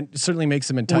prevent certainly makes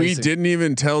him enticing. We didn't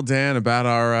even tell Dan about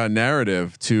our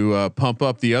narrative to pump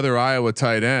up the other Iowa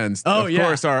tight ends. Oh, of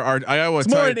course, our Iowa. It's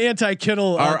more an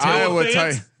anti-Kittle. Our Iowa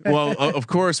tight. Well, of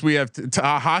course we have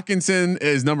Hockenson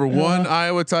is number one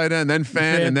Iowa tight end, then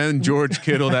Fan, and then George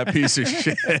Kittle, that piece of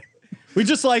shit. We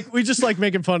just like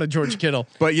making fun of George Kittle.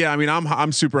 But yeah, I mean,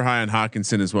 I'm super high on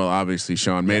Hockenson as well. Obviously,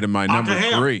 Sean made him my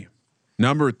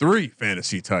number three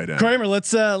fantasy tight end. Kramer,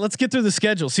 let's get through the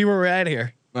schedule. See where we're at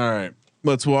here. All right,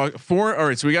 let's walk four. All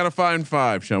right, so we got to find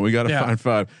five, Sean. We got to find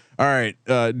five. All right,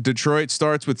 Detroit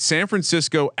starts with San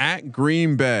Francisco at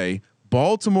Green Bay,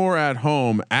 Baltimore at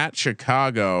home at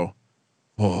Chicago.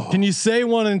 Oh. Can you say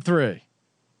 1 and 3?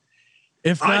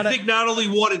 If not, I think not only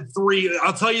 1 and 3.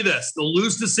 I'll tell you this: they'll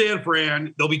lose to San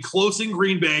Fran. They'll be close in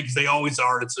Green Bay because they always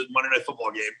are. It's a Monday Night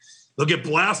Football game. They'll get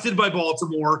blasted by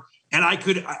Baltimore. And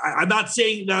I'm not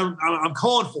saying that I'm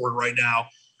calling for it right now.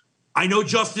 I know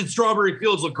Justin Strawberry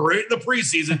Fields look great in the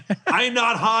preseason. I am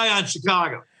not high on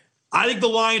Chicago. I think the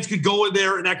Lions could go in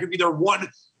there and that could be their one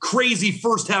crazy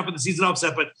first half of the season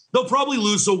upset, but they'll probably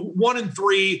lose. So 1 and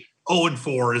 3, 0 and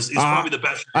 4 is probably the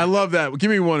best. I love that.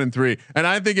 Give me 1 and 3, and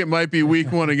I think it might be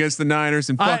week 1 against the Niners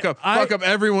and fuck up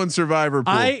everyone's survivor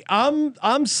pool.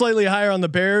 I'm slightly higher on the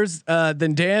Bears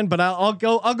than Dan, but I'll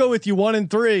go with you 1 and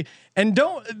 3. And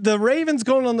the Ravens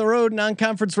going on the road,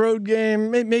 non-conference road game,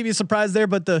 maybe a surprise there,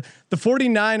 but the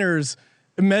 49ers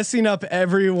messing up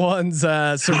everyone's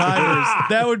survivors.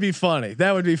 That would be funny.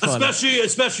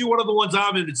 Especially one of the ones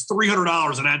I'm in. It's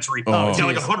 $300 an entry. It's got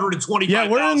like 125. Yeah,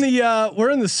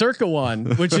 we're in the Circa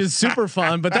one, which is super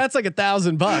fun, but that's like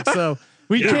 $1,000. So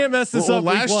we can't mess this up.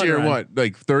 Last year, right?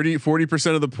 Like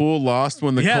 40% of the pool lost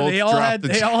when the Colts dropped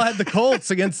they all had the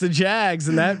Colts against the Jags,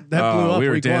 and that blew up. We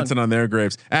were dancing on their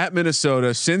graves. At Minnesota,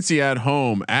 Cincy at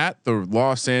home, at the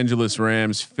Los Angeles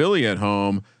Rams, Philly at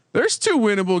home. There's 2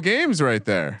 winnable games right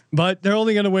there, but they're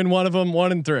only going to win one of them.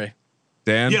 1 and 3.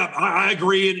 Dan, yeah, I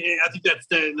agree, and I think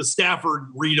that the Stafford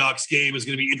Redux game is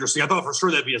going to be interesting. I thought for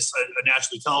sure that'd be a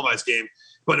nationally televised game,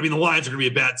 but I mean the Lions are going to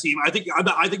be a bad team. I think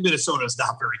Minnesota is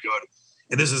not very good.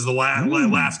 And this is the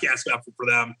last gasp effort for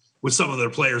them with some of their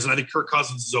players. And I think Kirk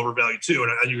Cousins is overvalued too.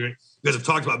 And you guys have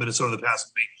talked about Minnesota in the past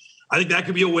with me. I think that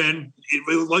could be a win.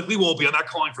 It likely won't be. I'm not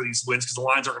calling for these wins because the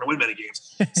Lions aren't going to win many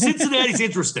games. Cincinnati's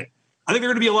interesting. I think they're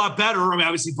going to be a lot better. I mean,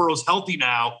 obviously Burrow's healthy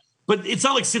now, but it's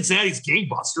not like Cincinnati's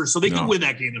gangbusters, so they can win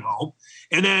that game at home.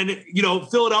 And then,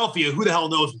 Philadelphia, who the hell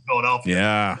knows with Philadelphia?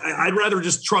 Yeah. I'd rather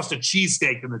just trust a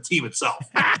cheesesteak than the team itself.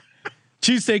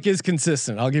 Cheesesteak is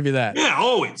consistent. I'll give you that. Yeah,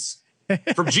 always.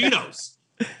 From Geno's.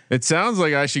 It sounds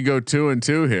like I should go 2 and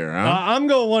 2 here. Huh? I'm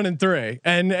going 1 and 3,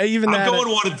 and even I'm going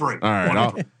 1 and 3. All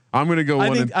right, I'm going to go.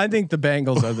 I think the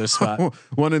Bengals are this spot.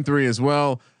 1 and 3 as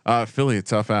well. Philly a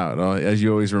tough out, as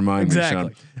you always remind me,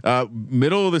 Sean.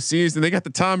 Middle of the season, they got the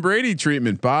Tom Brady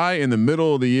treatment. Bye in the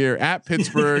middle of the year at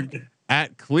Pittsburgh,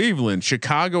 at Cleveland,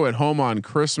 Chicago at home on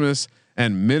Christmas,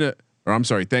 and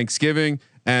Thanksgiving,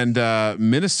 and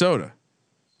Minnesota.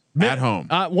 At home,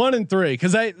 1 and 3,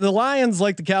 because the Lions,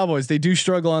 like the Cowboys, they do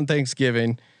struggle on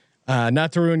Thanksgiving.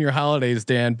 Not to ruin your holidays,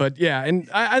 Dan, but yeah, and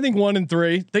I think 1 and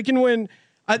 3, they can win.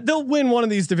 They'll win one of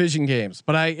these division games,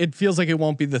 but it feels like it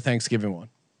won't be the Thanksgiving one.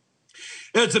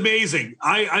 It's amazing.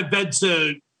 I've been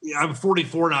to. I'm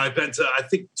 44 now. I've been to I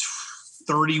think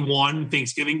 31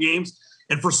 Thanksgiving games,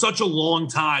 and for such a long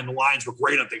time, the Lions were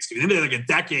great on Thanksgiving. They had like a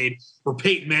decade where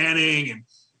Peyton Manning and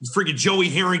freaking Joey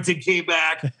Harrington came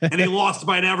back and they lost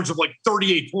by an average of like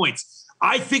 38 points.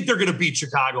 I think they're going to beat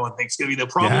Chicago on Thanksgiving. They'll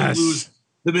probably lose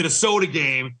the Minnesota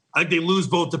game. I think they lose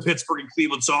both to Pittsburgh and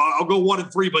Cleveland. So I'll go 1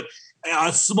 and 3, but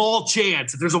a small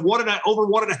chance. If there's over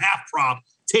 1.5 prop,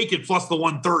 take it plus the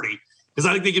 130 because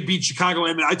I think they could beat Chicago.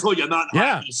 I mean, I told you I'm not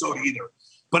high on Minnesota either,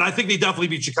 but I think they definitely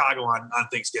beat Chicago on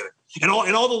Thanksgiving. And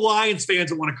all the Lions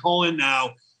fans that want to call in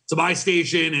now to my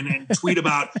station and tweet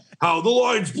about how the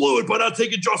Lions blew it by not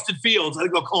taking Justin Fields, I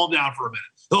think they'll calm down for a minute.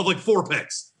 They'll have like 4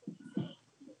 picks.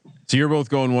 So you're both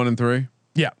going 1 and 3?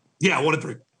 Yeah, 1 and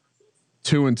 3.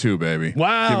 2 and 2, baby.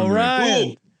 Wow, right.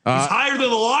 He's higher than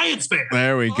the Lions fan.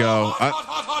 There we go.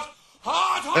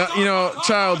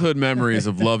 Childhood memories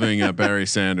of loving Barry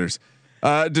Sanders.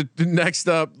 Next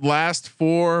up, last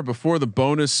 4 before the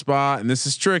bonus spot, and this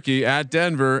is tricky. At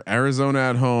Denver, Arizona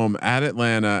at home, at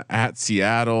Atlanta, at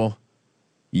Seattle.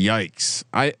 Yikes!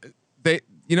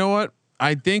 you know what?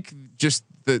 I think just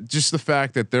the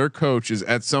fact that their coach is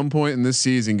at some point in this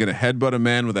season going to headbutt a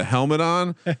man with a helmet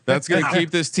on, that's going to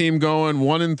keep this team going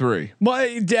 1-3.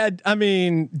 My dad, I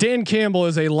mean, Dan Campbell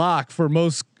is a lock for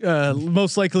most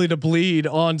likely to bleed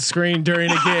on screen during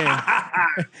a game.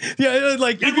 Yeah,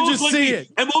 like you can just see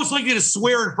it, and most likely to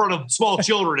swear in front of small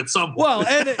children at some point. Well,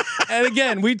 and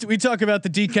again, we talk about the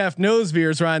decaf nose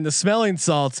beers, Ryan, the smelling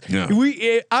salts. Yeah.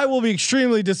 I will be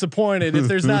extremely disappointed if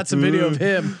there's not some video of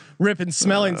him ripping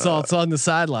smelling salts on the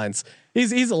sidelines.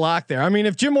 He's a lock there. I mean,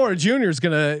 if Jim Mora Jr. is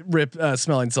gonna rip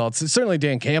smelling salts, certainly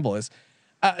Dan Campbell is.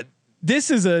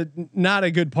 This is not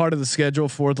a good part of the schedule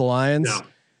for the Lions. No.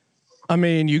 I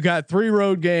mean, you got 3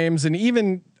 road games, and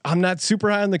even I'm not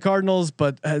super high on the Cardinals,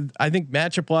 but I think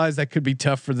matchup wise, that could be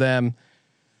tough for them.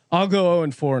 I'll go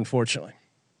 0-4, unfortunately.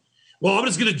 Well, I'm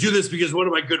just going to do this because one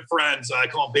of my good friends, I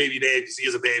call him Baby Dave because he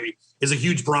is a baby, is a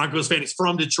huge Broncos fan. He's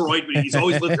from Detroit, but he's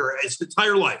always lived there his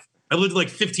entire life. I've lived in like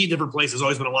 15 different places,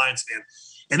 always been a Lions fan.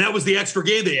 And that was the extra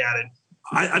game they added.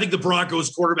 I think the Broncos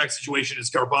quarterback situation is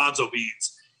garbanzo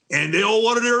beans. And they all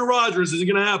wanted Aaron Rodgers. Isn't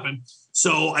going to happen.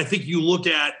 So I think you look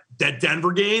at that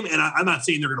Denver game, and I'm not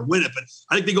saying they're going to win it, but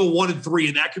I think they go 1-3,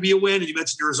 and that could be a win. And you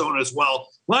mentioned Arizona as well.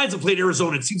 Lions have played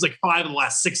Arizona, it seems like 5 in the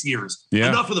last 6 years. Yeah.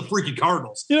 Enough of the freaking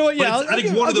Cardinals. You know what? Yeah, I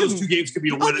think one of those 2 games could be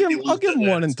a win. I'll give them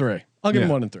 1-3. I'll give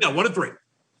them 1-3. Yeah, 1-3.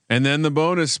 And then the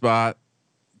bonus spot,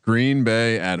 Green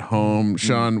Bay at home.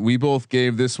 Sean, we both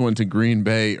gave this one to Green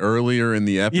Bay earlier in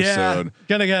the episode.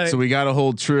 Yeah, so we got to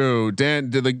hold true. Dan,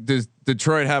 does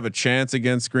Detroit have a chance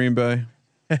against Green Bay?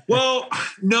 Well,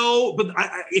 no, but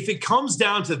if it comes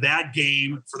down to that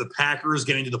game for the Packers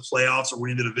getting to the playoffs or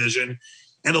winning the division,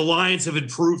 and the Lions have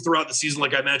improved throughout the season,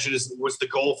 like I mentioned, was the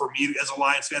goal for me as a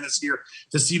Lions fan this year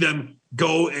to see them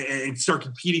go and start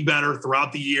competing better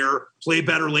throughout the year, play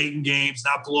better late in games,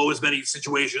 not blow as many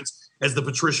situations as the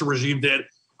Patricia regime did.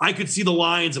 I could see the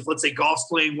Lions, if let's say Goff's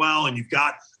playing well and you've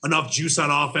got enough juice on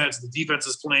offense, the defense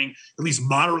is playing at least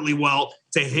moderately well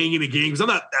to hang in a game. Because I'm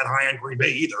not that high on Green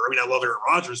Bay either. I mean, I love Aaron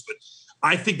Rodgers, but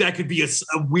I think that could be a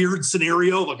weird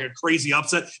scenario, like a crazy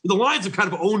upset. The Lions have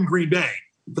kind of owned Green Bay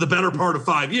for the better part of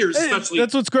 5 years, especially.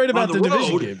 That's what's great about the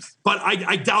division road, games. But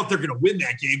I doubt they're going to win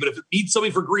that game. But if it means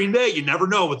something for Green Bay, you never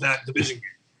know with that division game.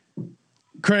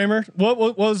 Kramer,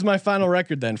 what was my final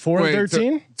record then?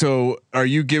 4-13. So are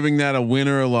you giving that a win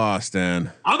or a loss,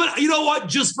 Dan? You know what?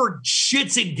 Just for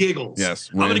shits and giggles, yes,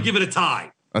 I'm going to give it a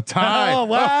tie. A tie. Oh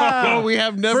wow! We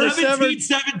have never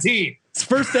 17-17. It's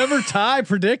first ever tie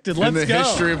predicted. Let's go. In the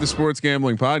history of the Sports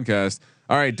Gambling Podcast.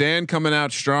 All right, Dan coming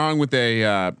out strong with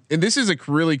and this is a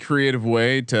really creative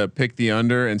way to pick the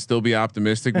under and still be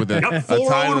optimistic with a tie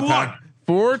to the pack.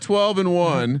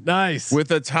 4-12-1. Nice.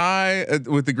 With a tie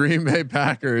with the Green Bay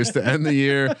Packers to end the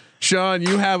year. Sean,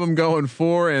 you have them going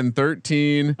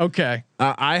 4-13. Okay.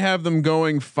 I have them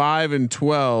going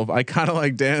 5-12. I kind of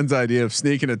like Dan's idea of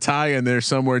sneaking a tie in there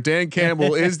somewhere. Dan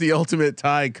Campbell is the ultimate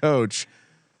tie coach.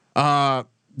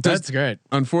 That's great.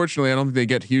 Unfortunately, I don't think they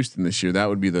get Houston this year. That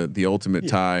would be the ultimate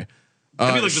tie.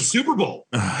 That'd be like the Super Bowl.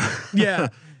 Yeah.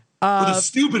 Or the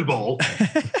stupid bowl.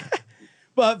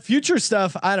 But future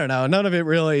stuff, I don't know. None of it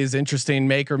really is interesting.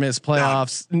 Make or miss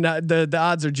playoffs. The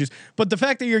odds are just. But the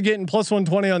fact that you're getting plus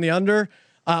 120 on the under,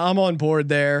 I'm on board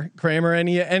there. Kramer,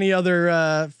 any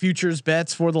other futures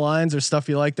bets for the Lions or stuff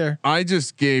you like there? I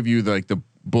just gave you like the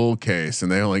bull case,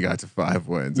 and they only got to 5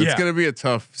 wins. It's going to be a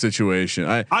tough situation.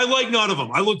 I like none of them.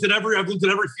 I've looked at every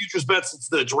futures bet since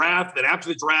the draft. Then after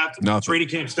the draft, and the training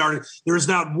camp started, there is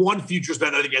not one futures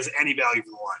bet that I think has any value for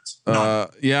the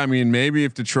Lions. Yeah, I mean, maybe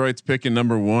if Detroit's picking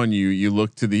number 1, you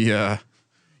look to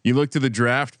the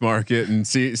draft market and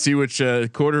see which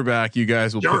quarterback you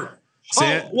guys will. Sure.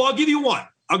 Well, I'll give you one.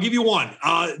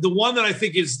 The one that I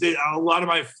think is that a lot of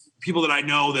my people that I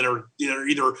know that are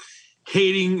either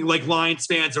hating like Lions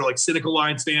fans or like cynical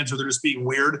Lions fans, or they're just being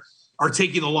weird, are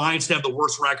taking the Lions to have the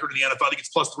worst record in the NFL. I think it's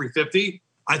plus 350.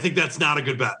 I think that's not a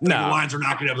good bet. No. The Lions are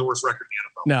not going to have the worst record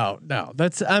in the NFL. No.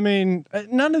 That's, I mean,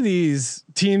 none of these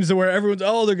teams where everyone's,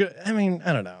 they're good. I mean,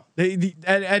 I don't know.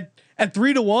 At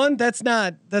 3-1, that's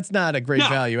not a great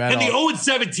value at all. And the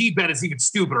 0-17 bet is even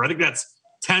stupider. I think that's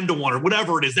 10-1 or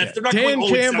whatever it is. They're not Dan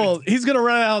going Campbell, he's going to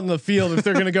run out in the field if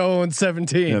they're going to go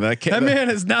 0-17. Yeah, that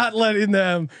man is not letting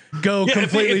them go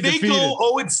completely if they defeated. Go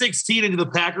 0-16 into the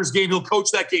Packers game, he'll coach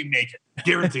that game naked.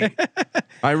 Guaranteed.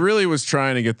 I really was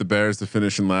trying to get the Bears to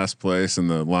finish in last place and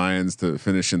the Lions to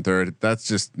finish in third.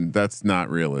 That's not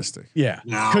realistic. Yeah.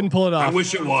 No, couldn't pull it off. I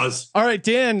wish it was. All right,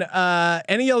 Dan,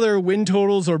 any other win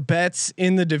totals or bets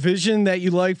in the division that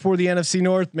you like for the NFC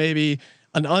North? Maybe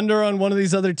an under on one of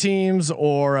these other teams,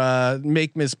 or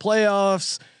miss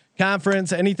playoffs,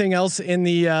 conference. Anything else in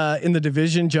the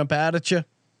division jump out at you?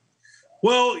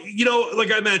 Well,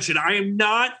 like I mentioned, I'm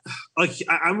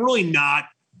really not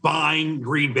buying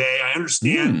Green Bay. I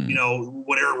understand,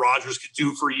 what Aaron Rodgers could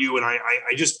do for you. And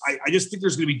I just think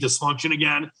there's going to be dysfunction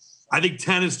again. I think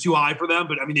 10 is too high for them,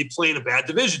 but I mean, they play in a bad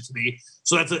division to me.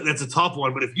 So that's a tough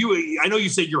one. But I know you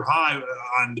said you're high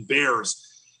on the Bears,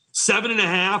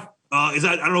 7.5. Is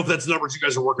that, I don't know if that's the numbers you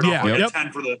guys are working on. Yep.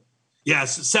 10 for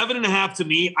yes, 7.5 to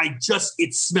me.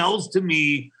 It smells to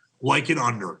me like an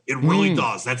under. It really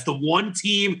does. That's the one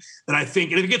team that I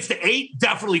think, and if it gets to 8,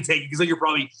 definitely take it, because then you're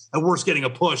probably at worst getting a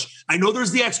push. I know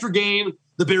there's the extra game.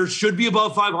 The Bears should be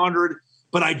above 500,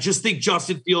 but I just think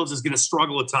Justin Fields is going to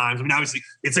struggle at times. I mean, obviously,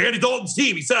 it's Andy Dalton's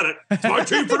team. He said it. It's my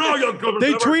team for now, young cover.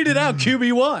 They tweeted out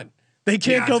QB1. They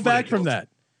can't go back from that.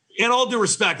 In all due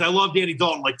respect, I loved Andy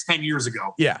Dalton like 10 years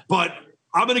ago. Yeah. But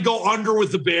I'm going to go under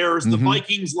with the Bears. The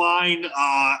Vikings line,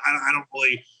 I don't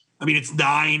really. I mean, it's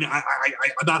 9.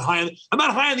 I'm not high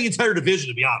on the entire division,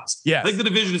 to be honest. Yeah. I think the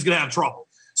division is going to have trouble.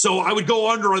 So I would go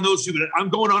under on those two, but I'm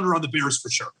going under on the Bears for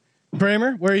sure.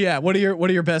 Kramer, where are you at? What are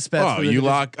your best bets? Oh, you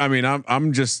lock. I mean,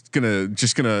 I'm just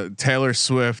gonna Taylor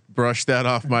Swift brush that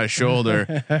off my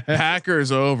shoulder.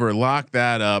 Packers over, lock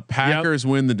that up. Packers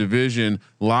win the division,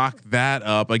 lock that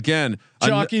up again.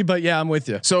 Chalky, but yeah, I'm with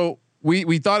you. So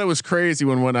we thought it was crazy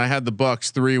when I had the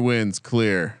Bucks 3 wins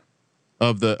clear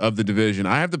of the division.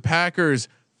 I have the Packers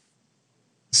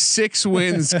 6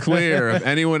 wins clear of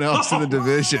anyone else in the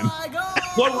division.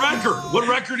 What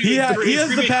record? He has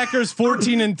the Packers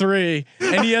 14-3,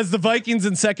 and he has the Vikings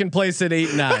in second place at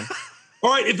 8-9.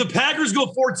 All right, if the Packers go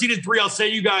 14-3, I'll say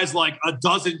you guys like a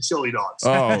dozen chili dogs.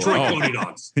 Coney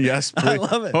dogs. Yes, please. I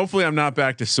love it. Hopefully, I'm not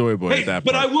back to soy boy at that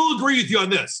but point. I will agree with you on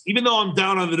this. Even though I'm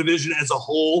down on the division as a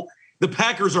whole, the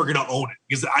Packers are going to own it,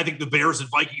 because I think the Bears and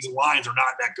Vikings and Lions are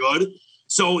not that good.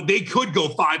 So they could go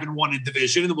 5-1 in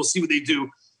division, and then we'll see what they do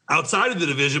outside of the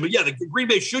division. But yeah, the Green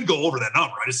Bay should go over that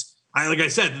number. Like I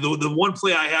said, the one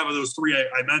play I have of those 3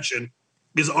 I mentioned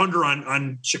is under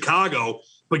on Chicago.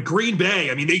 But Green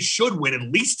Bay, I mean, they should win at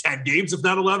least 10 games, if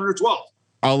not 11 or 12.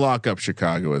 I'll lock up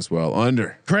Chicago as well.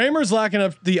 Under. Kramer's locking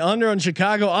up the under on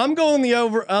Chicago. I'm going the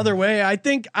other way. I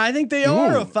think they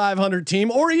are a 500 team,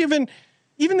 or even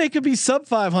they could be sub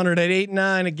 500 at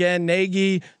 8-9. Again,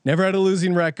 Nagy never had a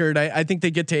losing record. I think they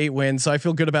get to 8 wins, so I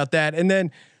feel good about that. And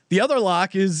then the other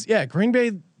lock is Green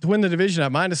Bay to win the division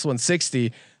at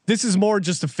 -160. This is more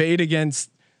just a fade against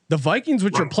the Vikings,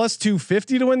 which are plus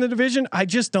 250 to win the division. I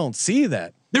just don't see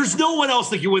that. There's no one else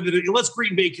that can win unless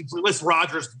Green Bay unless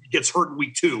Rodgers gets hurt in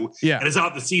week 2 and is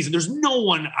out the season. There's no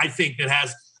one I think that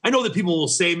has. I know that people will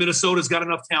say Minnesota's got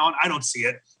enough talent. I don't see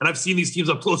it, and I've seen these teams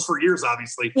up close for years,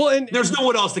 obviously. Well, and there's no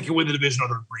one else that can win the division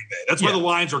other than Green Bay. That's why the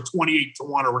Lions are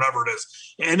 28-1 or whatever it is,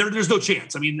 and there's no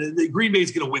chance. I mean, the Green Bay is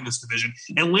going to win this division,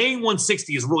 and laying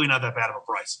 160 is really not that bad of a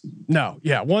price. No,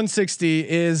 160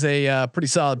 is a pretty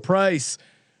solid price.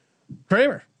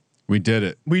 Kramer, we did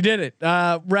it.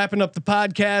 Wrapping up the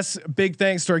podcast. Big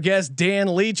thanks to our guest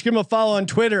Dan Leach. Give him a follow on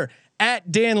Twitter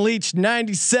at Dan Leach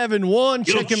 971.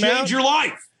 Check him out. Change your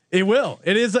life. It will.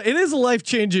 It is a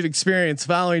life-changing experience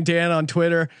following Dan on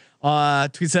Twitter.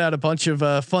 Tweets out a bunch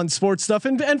of fun sports stuff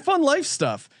and fun life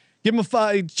stuff. Give him a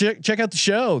follow. Check out the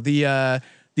show. The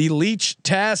Leach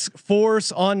Task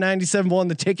Force on 97.1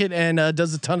 The Ticket, and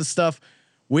does a ton of stuff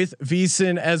with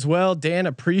VSiN as well. Dan,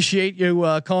 appreciate you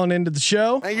calling into the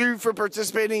show. Thank you for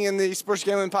participating in the Sports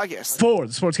Gambling Podcast. For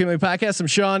the Sports Gambling Podcast, I'm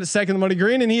Sean, second the money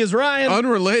green, and he is Ryan.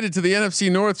 Unrelated to the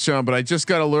NFC North, Sean, but I just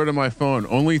got alert on my phone.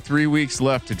 Only 3 weeks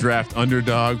left to draft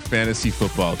underdog fantasy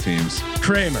football teams.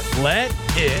 Kramer, let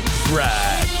it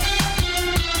ride.